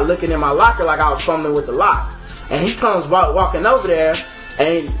and started looking in my locker like I was fumbling with the lock. And he comes walking over there,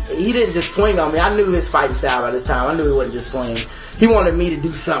 and he didn't just swing on me. I knew his fighting style by this time. I knew he wouldn't just swing. He wanted me to do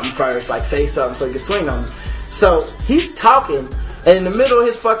something first, like say something so he could swing on me. So he's talking, and in the middle of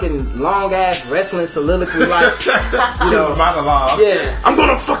his fucking long ass wrestling soliloquy, like, you know, yeah, I'm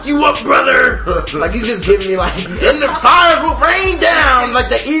gonna fuck you up, brother. Like, he's just giving me like, and the fires will rain down like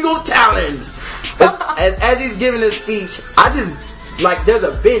the eagle's talons. As he's giving this speech, I just, like, there's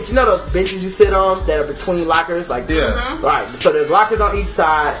a bench. You know those benches you sit on that are between lockers? Like, right. So there's lockers on each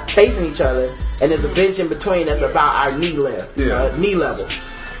side facing each other, and there's a bench in between that's about our knee level.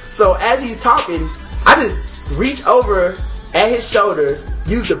 So as he's talking, I just reach over at his shoulders,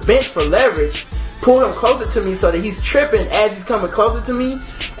 use the bench for leverage, pull him closer to me so that he's tripping as he's coming closer to me,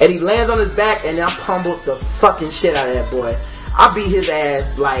 and he lands on his back, and I pummeled the fucking shit out of that boy. I beat his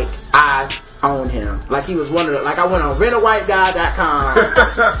ass like I own him. Like he was one of the, like I went on rentawhiteguy.com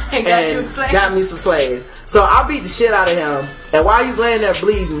and got me some slaves. So I beat the shit out of him, and while he's laying there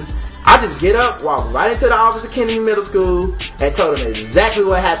bleeding, I just get up, walk right into the office of Kennedy Middle School, and told him exactly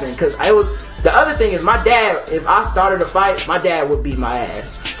what happened. Because I was, the other thing is, my dad, if I started a fight, my dad would beat my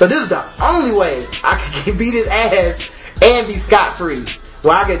ass. So this is the only way I could beat his ass and be scot-free.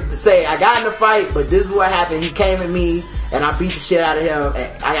 Where I could say, I got in a fight, but this is what happened. He came at me, and I beat the shit out of him.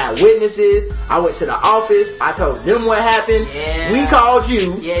 And I got witnesses. I went to the office. I told them what happened. Yeah. We called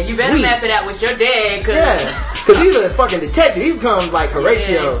you. Yeah, you better map it out with your dad. Because he's a fucking detective. He becomes like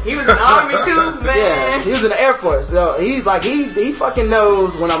Horatio. Yeah, he was in the Army too, man. Yeah, he was in the Air Force. So he's like, he fucking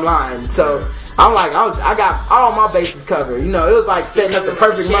knows when I'm lying. So I'm like, I got all my bases covered. You know, it was like setting up the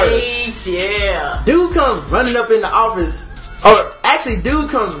perfect murder. Yeah. Dude comes running up in the office. Or actually,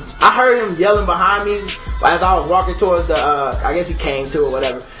 dude comes. I heard him yelling behind me as I was walking towards the. I guess he came to or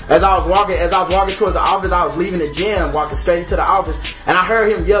whatever. As I was walking towards the office, I was leaving the gym, walking straight into the office, and I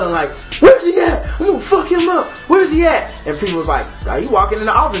heard him yelling like, "Where's he at? I'm gonna fuck him up. Where's he at?" And people was like, "Are you walking in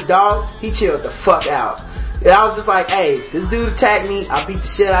the office, dog?" He chilled the fuck out. And I was just like, hey, this dude attacked me. I beat the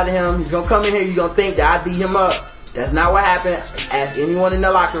shit out of him. He's gonna come in here. You're gonna think that I beat him up. That's not what happened. Ask anyone in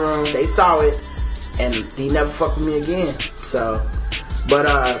the locker room. They saw it. And he never fucked with me again. So, but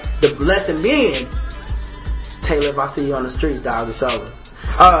the lesson being, Taylor, if I see you on the streets, dog, it's over.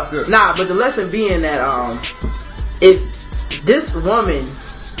 Nah, but the lesson being that if this woman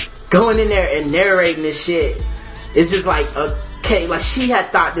going in there and narrating this shit is just like okay, like she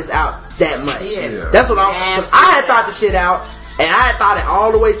had thought this out that much. Yeah. That's what I had thought the shit out, and I had thought it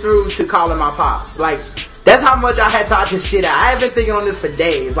all the way through to calling my pops. Like, that's how much I had thought this shit out. I have been thinking on this for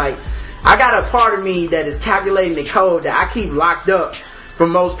days. Like, I got a part of me that is calculating the code that I keep locked up from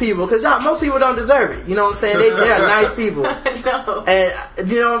most people, because most people don't deserve it. You know what I'm saying? They're nice people. No. And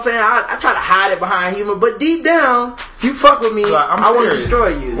you know what I'm saying? I try to hide it behind humor, but deep down, if you fuck with me, I want to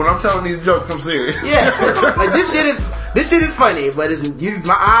destroy you. When I'm telling these jokes, I'm serious. Yeah, like this shit is funny, but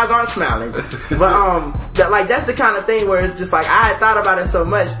my eyes aren't smiling. But that's the kind of thing where it's just like I had thought about it so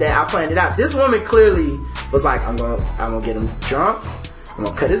much that I planned it out. This woman clearly was like, I'm gonna get him drunk. I'm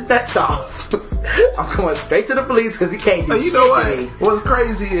gonna cut his nuts off. I'm going straight to the police because he can't do shit. You know what? What's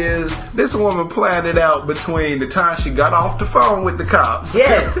crazy is this woman planned it out between the time she got off the phone with the cops,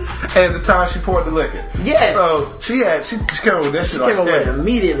 yes, and the time she poured the liquor, yes. So she came up with that shit. She came up with it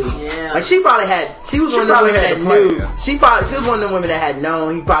immediately. Yeah, like she was one of the women that knew. She was one of the women that had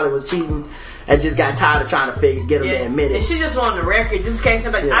known he probably was cheating. And just got tired of trying to get him to admit it. And she just wanted the record, just in case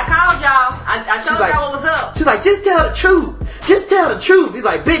somebody. Yeah. I called y'all. I told y'all what was up. She's like, just tell the truth. Just tell the truth. He's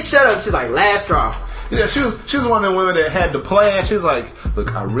like, bitch, shut up. She's like, last straw. Yeah, she was one of the women that had the plan. She's like,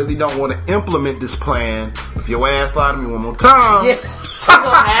 look, I really don't want to implement this plan. If your ass lie to me one more time. Yeah.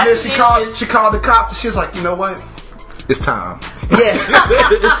 And then she called the cops, and she's like, you know what? It's time. Yeah.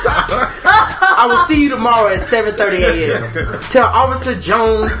 I will see you tomorrow at 7:30 a.m. Tell Officer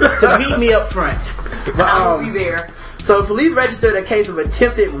Jones to meet me up front. But, I will be there. So police registered a case of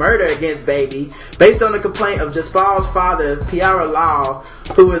attempted murder against Baby based on the complaint of Jaspal's father, Piara Lal,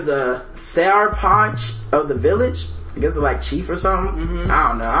 who is a Sarpanch of the village. I guess it's like chief or something. Mm-hmm. I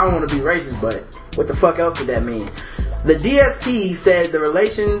don't know. I don't want to be racist, but what the fuck else would that mean? The DSP said the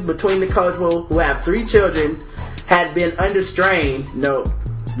relation between the couple, who have 3 children, had been under strain, over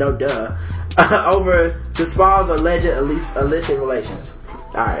Jaspal's alleged illicit relations.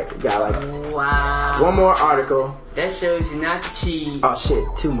 Alright, got one more article. That shows you not to cheat. Oh shit,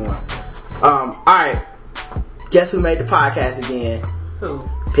 2 more. Alright. Guess who made the podcast again? Who?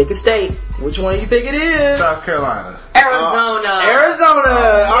 Pick a state. Which one do you think it is? South Carolina. Arizona.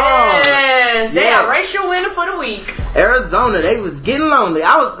 Yes. They are racial winner for the week. Arizona. They was getting lonely.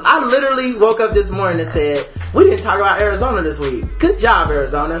 I literally woke up this morning and said, we didn't talk about Arizona this week. Good job,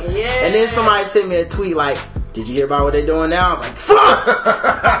 Arizona. Yeah. And then somebody sent me a tweet like, did you hear about what they're doing now? I was like,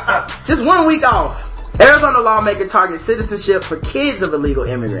 fuck! Just 1 week off. Arizona lawmaker targets citizenship for kids of illegal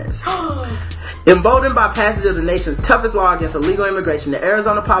immigrants. Emboldened by passage of the nation's toughest law against illegal immigration, the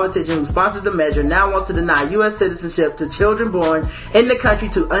Arizona politician who sponsors the measure now wants to deny U.S. citizenship to children born in the country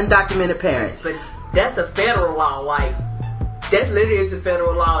to undocumented parents. But that's a federal law, that literally is a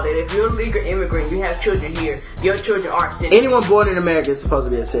federal law that if you're a legal immigrant, you have children here, your children are citizens. Anyone born in America is supposed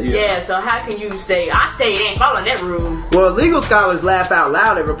to be a citizen. Yeah, so how can you say, I stayed ain't following that rule? Well, legal scholars laugh out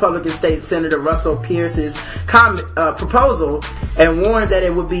loud at Republican State Senator Russell Pierce's proposal and warned that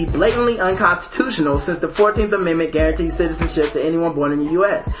it would be blatantly unconstitutional since the 14th Amendment guarantees citizenship to anyone born in the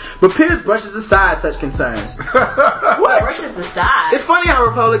U.S. But Pierce brushes aside such concerns. What? Brushes aside? It's funny how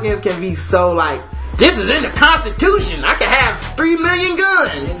Republicans can be so like, this is in the Constitution. I can have 3 million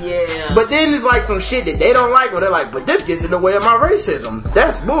guns. Yeah. But then it's like some shit that they don't like where they're like, but this gets in the way of my racism.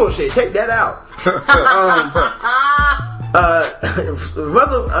 That's bullshit. Take that out.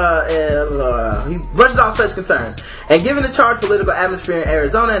 Russell, he brushes off such concerns. And given the charged political atmosphere in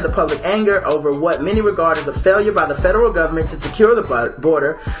Arizona and the public anger over what many regard as a failure by the federal government to secure the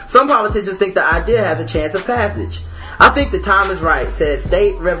border, some politicians think the idea has a chance of passage. I think the time is right, said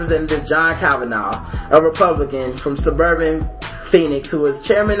State Representative John Kavanaugh, a Republican from suburban Phoenix, who is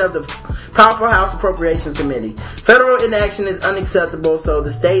chairman of the powerful House Appropriations Committee. Federal inaction is unacceptable, so the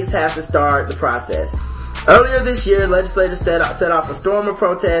states have to start the process. Earlier this year, legislators set off a storm of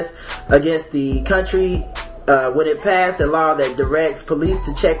protests against the country when it passed a law that directs police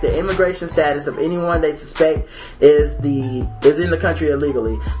to check the immigration status of anyone they suspect is in the country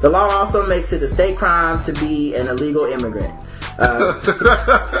illegally. The law also makes it a state crime to be an illegal immigrant, as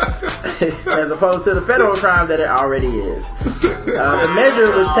opposed to the federal crime that it already is. The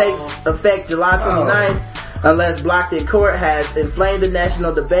measure, which takes effect July 29th, unless blocked in court, has inflamed the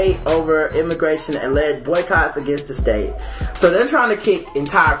national debate over immigration and led boycotts against the state. So they're trying to kick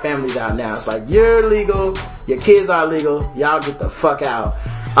entire families out now. It's like, you're legal, your kids are legal, y'all get the fuck out.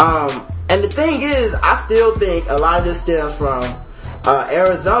 And the thing is, I still think a lot of this stems from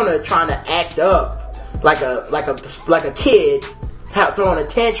Arizona trying to act up like a kid throwing a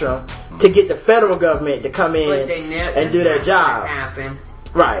tantrum to get the federal government to come in and do their job.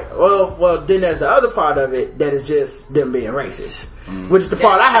 Right. Well, then there's the other part of it that is just them being racist, which is the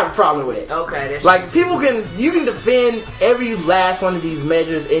part I have a problem with. Okay. That's like you can defend every last one of these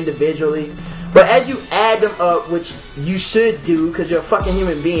measures individually, but as you add them up, which you should do because you're a fucking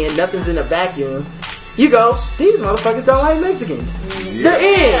human being, nothing's in a vacuum. You go, these motherfuckers don't like Mexicans. Yeah. The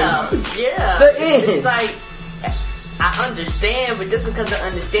end. Yeah. The end. It's like, I understand, but just because I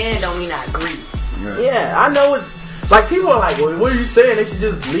understand don't mean I agree. Yeah, I know it's like people are like, well, what are you saying? They should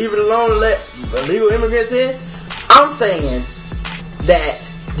just leave it alone and let illegal immigrants in? I'm saying that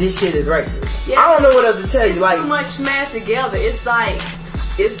this shit is racist. Yeah, I don't know what else to tell you. Like, too much smashed together. It's like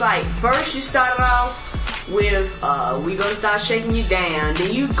first you started off with we gonna start shaking you down,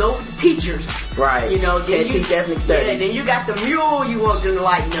 then you go with the teachers, right? You know, then you teach ethnic studies. Yeah, then you got the mural you want them to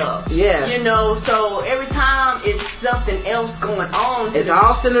lighten up. Yeah, you know, so every time it's something else going on. It's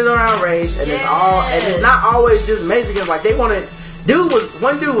all centered around race, and it's not always just Mexicans. Like they wanted,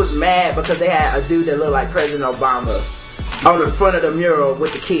 one dude was mad because they had a dude that looked like President Obama on the front of the mural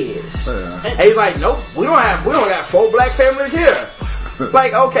with the kids. And he's like, nope, we don't got 4 black families here.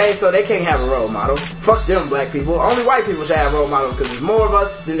 Like, okay, so they can't have a role model. Fuck them black people. Only white people should have role models because there's more of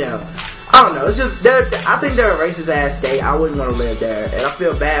us than them. I don't know. It's just, I think they're a racist ass state. I wouldn't want to live there. And I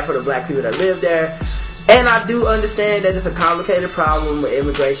feel bad for the black people that live there. And I do understand that it's a complicated problem with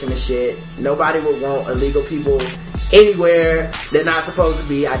immigration and shit. Nobody would want illegal people anywhere they're not supposed to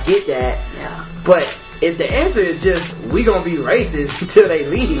be. I get that. Yeah. But if the answer is just, we gonna be racist until they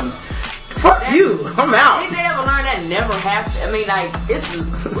leave, fuck you, I'm out. Did they ever learn that never happened? I mean, like,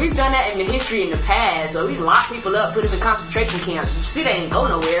 we've done that in the history in the past. So we lock people up, put them in concentration camps. See, they ain't go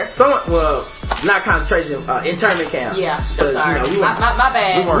nowhere. Not concentration, internment camps. Yeah, I'm sorry. You know, my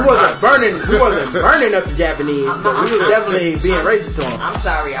bad. We wasn't burning up the Japanese, but we was definitely being racist to them. I'm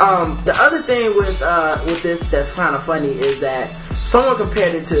sorry, y'all. The other thing with this that's kind of funny is that someone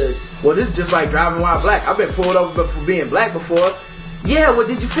compared it to, well, this is just like driving while black. I've been pulled over for being black before. Yeah, well,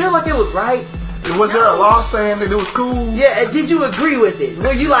 did you feel like it was right? Was there a law saying that it was cool? Yeah, and did you agree with it?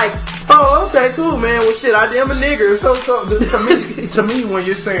 Were you like, oh, okay, cool, man. Well, shit, I am a nigger. So to me, when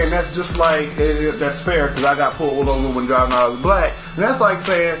you're saying that's just like, that's fair because I got pulled over when driving I was black, and that's like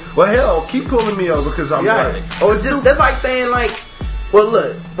saying, well, hell, keep pulling me over because I'm black. Oh, that's like saying like, well,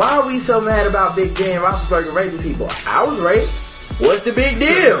 look, why are we so mad about Big Dan Roethlisberger raping people? I was raped. What's the big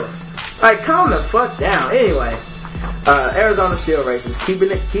deal? Like, calm the fuck down. Anyway. Arizona's still racist,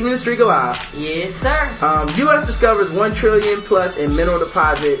 keeping the streak alive. Yes, sir. U.S. discovers $1 trillion plus in mineral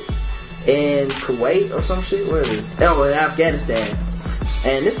deposits in Kuwait or some shit. Where is this? Oh, in Afghanistan.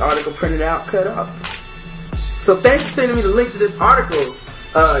 And this article printed out, cut up. So thanks for sending me the link to this article,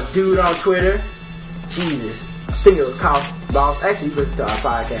 dude on Twitter. Jesus, I think it was called Boss. Actually, you listen to our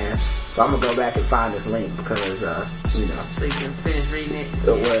podcast, so I'm gonna go back and find this link because you know. So you can finish reading it.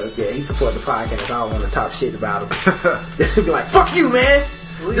 Well, yeah, he supported the podcast. I don't want to talk shit about him. Be like, fuck you, man.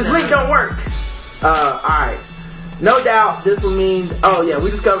 This link don't work. Alright. No doubt this will mean,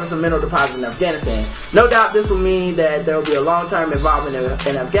 we discovered some mineral deposits in Afghanistan. No doubt this will mean that there will be a long-term involvement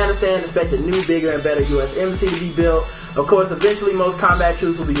in Afghanistan. Expect a new, bigger, and better U.S. embassy to be built. Of course, eventually most combat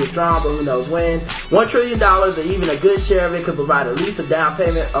troops will be withdrawn, but who knows when. $1 trillion, or even a good share of it, could provide at least a down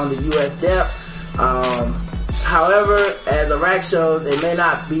payment on the U.S. debt. However, as Iraq shows, it may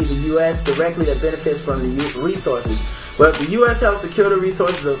not be the U.S. directly that benefits from the resources. But if the U.S. helps secure the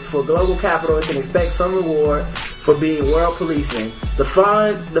resources for global capital, it can expect some reward for being world policing. The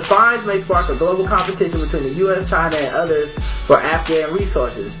fines may spark a global competition between the U.S., China, and others for Afghan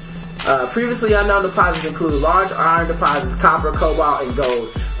resources. Previously unknown deposits include large iron deposits, copper, cobalt, and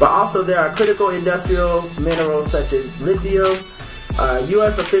gold. But also there are critical industrial minerals such as lithium.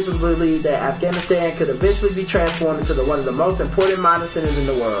 U.S. officials believe that Afghanistan could eventually be transformed into one of the most important mining centers in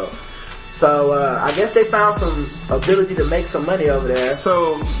the world. So I guess they found some ability to make some money over there.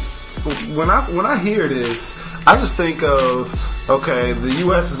 So when I hear this, I just think of, okay, the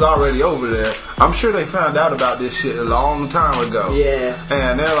U.S. is already over there. I'm sure they found out about this shit a long time ago. Yeah.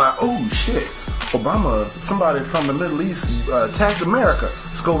 And they're like, oh shit, Obama, somebody from the Middle East attacked America.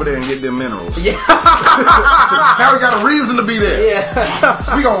 Let's go over there and get them minerals. Yeah. Now we got a reason to be there.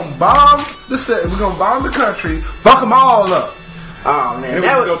 Yeah. We're gonna bomb the country, fuck them all up. Oh man,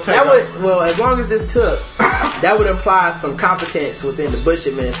 that would well, as long as this took, that would imply some competence within the Bush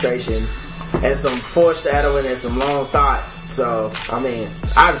administration and some foreshadowing and some long thought. So, I mean,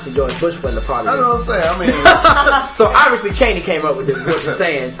 obviously George Bush wasn't a part of this. That's what I'm saying. I mean, so obviously Cheney came up with this. Is what you're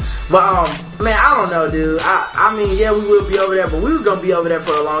saying? But man, I don't know, dude. I mean, yeah, we will be over there, but we was gonna be over there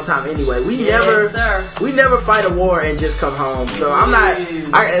for a long time anyway. We never fight a war and just come home. So I'm not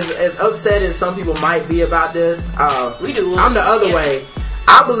as upset as some people might be about this. We do. I'm the other way.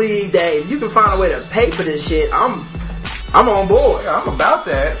 I believe that if you can find a way to pay for this shit, I'm on board. Yeah, I'm about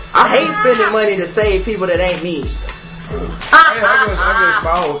that. I hate spending money to save people that ain't me. I guess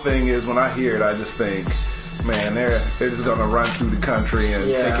my whole thing is when I hear it, I just think, man, they're just gonna run through the country and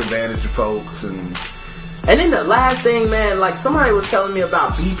take advantage of folks and then the last thing, man, like somebody was telling me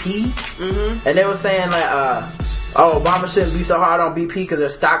about BP, and they were saying like, Obama shouldn't be so hard on BP because their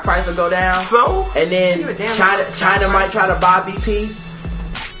stock price will go down. So, and then China might try to buy BP.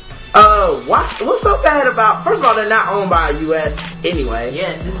 What's so bad about? First of all, they're not owned by the U.S. anyway.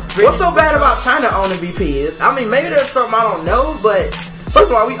 Yes. What's so bad about China owning BP? I mean, maybe there's something I don't know, but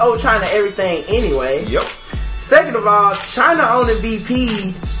first of all, we owe China everything anyway. Yep. Second of all, China owning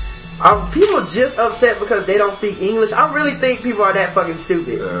BP. Are people just upset because they don't speak English? I really think people are that fucking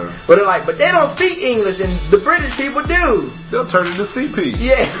stupid. Yeah. But they're like, but they don't speak English, and the British people do. They'll turn into CP.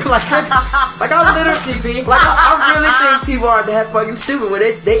 Yeah, I literally, I really think people are that fucking stupid.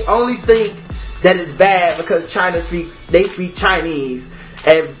 Where they only think that it's bad because they speak Chinese,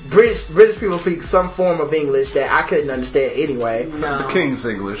 and British people speak some form of English that I couldn't understand anyway. No. The King's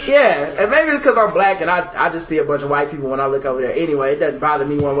English. Yeah, and maybe it's because I'm black and I just see a bunch of white people when I look over there anyway. It doesn't bother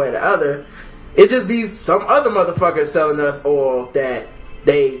me one way or the other. It just be some other motherfuckers selling us oil that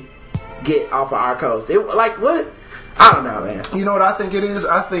they get off of our coast. Like, what? I don't know, man. You know what I think it is?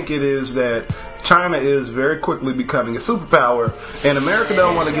 I think it is that China is very quickly becoming a superpower, and America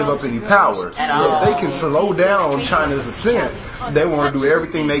don't want to give up any power. So if they can slow down China's ascent, they want to do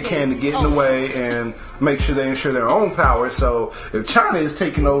everything they can to get in the way and make sure they ensure their own power. So if China is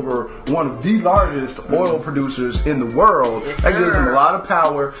taking over one of the largest oil producers in the world, that gives them a lot of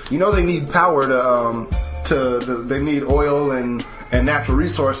power. You know they need power they need oil and natural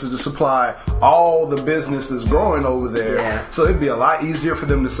resources to supply all the business that's growing over there. Yeah. So it'd be a lot easier for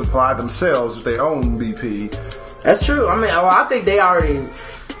them to supply themselves if they own BP. That's true. I mean, I think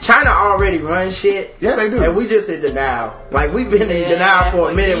China already runs shit. Yeah, they do. And we just in denial. Like, we've been in denial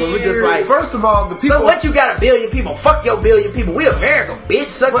for a minute when we're just like, first of all, the people. So what, you got 1 billion people? Fuck your 1 billion people. We America, bitch.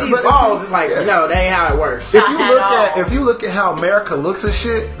 Suck these balls. It's like, no, that ain't how it works. If you look at how America looks at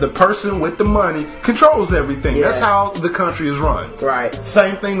shit, the person with the money controls everything. Yeah. That's how the country is run. Right.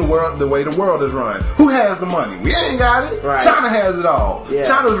 Same thing the way the world is run. Who has the money? We ain't got it. Right. China has it all. Yeah.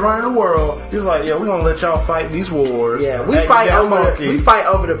 China's running the world. It's like, yeah, we're gonna let y'all fight these wars. Yeah, we fight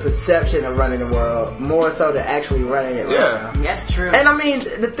over the perception of running the world more so than actually running it. Yeah, that's true. And I mean,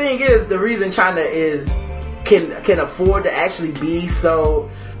 the thing is, the reason China can afford to actually be so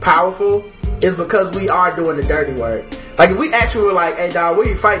powerful is because we are doing the dirty work. Like, if we actually were like, hey dog, we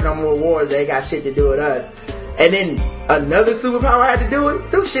ain't fighting no more wars, they ain't got shit to do with us, and then another superpower had to do it,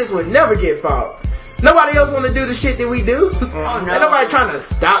 them shits would never get fought. Nobody else want to do the shit that we do. Oh, no. Ain't nobody trying to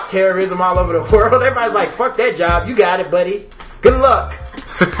stop terrorism all over the world. Everybody's like, fuck that job, you got it, buddy. Good luck.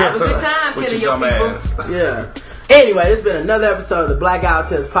 Have a good time, killing your people. Yeah. Anyway, this has been another episode of the Blackout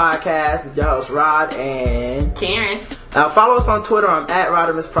Tips Podcast with your host Rod and Karen. Follow us on Twitter. I'm at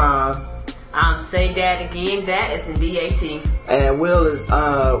Rodimus Prime. Say that again. That is in DAT. And Will is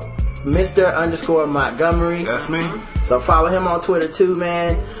Mr. Montgomery. That's me. So follow him on Twitter too,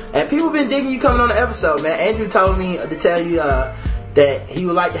 man. And people been digging you coming on the episode, man. Andrew told me to tell you that he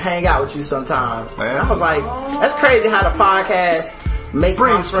would like to hang out with you sometime. Man. I was like, that's crazy how the podcast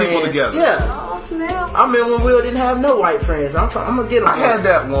brings people together. Yeah. I mean, when Will didn't have no white friends. I'm gonna get him. I had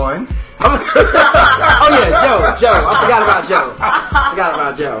that one. Oh yeah, Joe. I forgot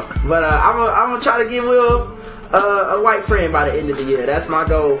about Joe. But I'm gonna try to give Will a white friend by the end of the year. That's my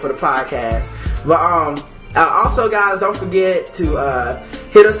goal for the podcast. But also, guys, don't forget to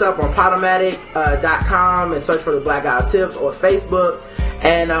hit us up on Podomatic.com and search for the Blackout Tips, or Facebook.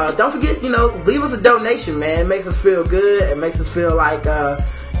 And don't forget, leave us a donation, man. It makes us feel good. It makes us feel like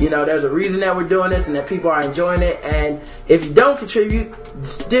there's a reason that we're doing this and that people are enjoying it. And if you don't contribute,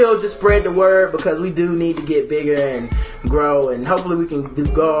 still just spread the word, because we do need to get bigger and grow, and hopefully we can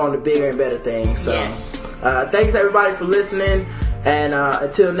go on to bigger and better things. So thanks everybody for listening, and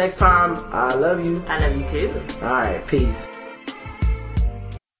until next time, I love you. I love you too. Alright, peace.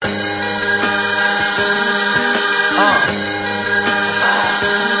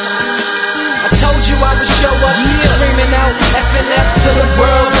 I told you I would show up. screaming out F&F till the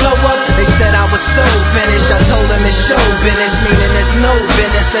world blow up. They said I was so finished. I told them it's show business, meaning there's no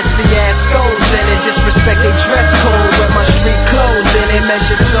business. Let's fiascos in it. Disrespect they dress code. Wear my street clothes in it.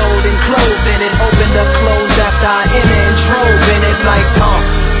 Measured, sold, and clothed in it. Opened up clothes after I entered and drove in it. Like,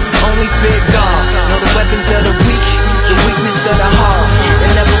 only fear God. Know the weapons of the weak, the weakness of the heart.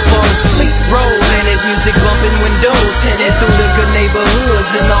 And never fall asleep, roll in it. Music bumping windows, headed through the good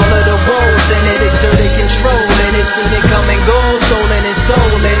neighborhoods and all of the roads in it. Exerted control in it. Seen it come and go, stolen and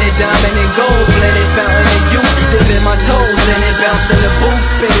soul in it. Diamond and gold blended, fountain and youth. Dipping my toes in it, bouncing the booth,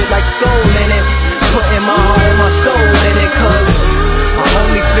 spit it like skull in it. Putting my heart and my soul in it, cause I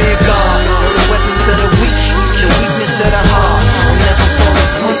only fear God. Know the weapons of the weak, the weakness of the heart. I'll never fall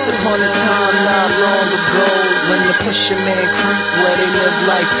asleep. Once upon a time, not long ago, when the pusher man creep where they live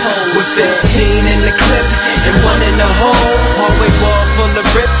life pole. Was 15 in the clip and 1 in the hole. Hallway wall full of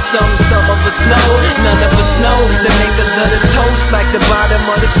rips, some of us know, none of us know the makers of the toast, like the bottom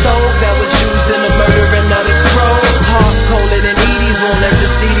of the stove that was used in the murdering of the scroll. Heart colder than Edie's, won't let the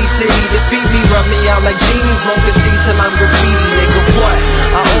CDC defeat me. Rub me out like genies, won't concede till I'm graffiti. Nigga, what?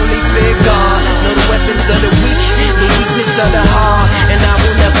 I only fear God. Know the weapons of the weak, the weakness of the heart, and I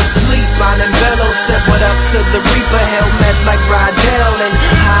will never sleep. I envelop, said what up to the reaper. Helmet like Rydell and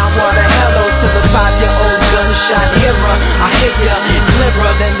high water hello to the 5-year-old gunshot era. I hit ya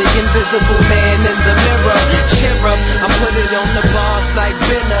clearer than the invisible man in the mirror. Cheer up, I put it on the bars like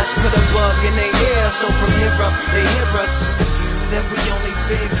peanuts. Put a bug in their ear, so from here up they hear us. Then we only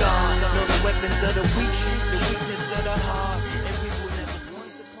fear God. Know the weapons of the weak, the weakness of the heart.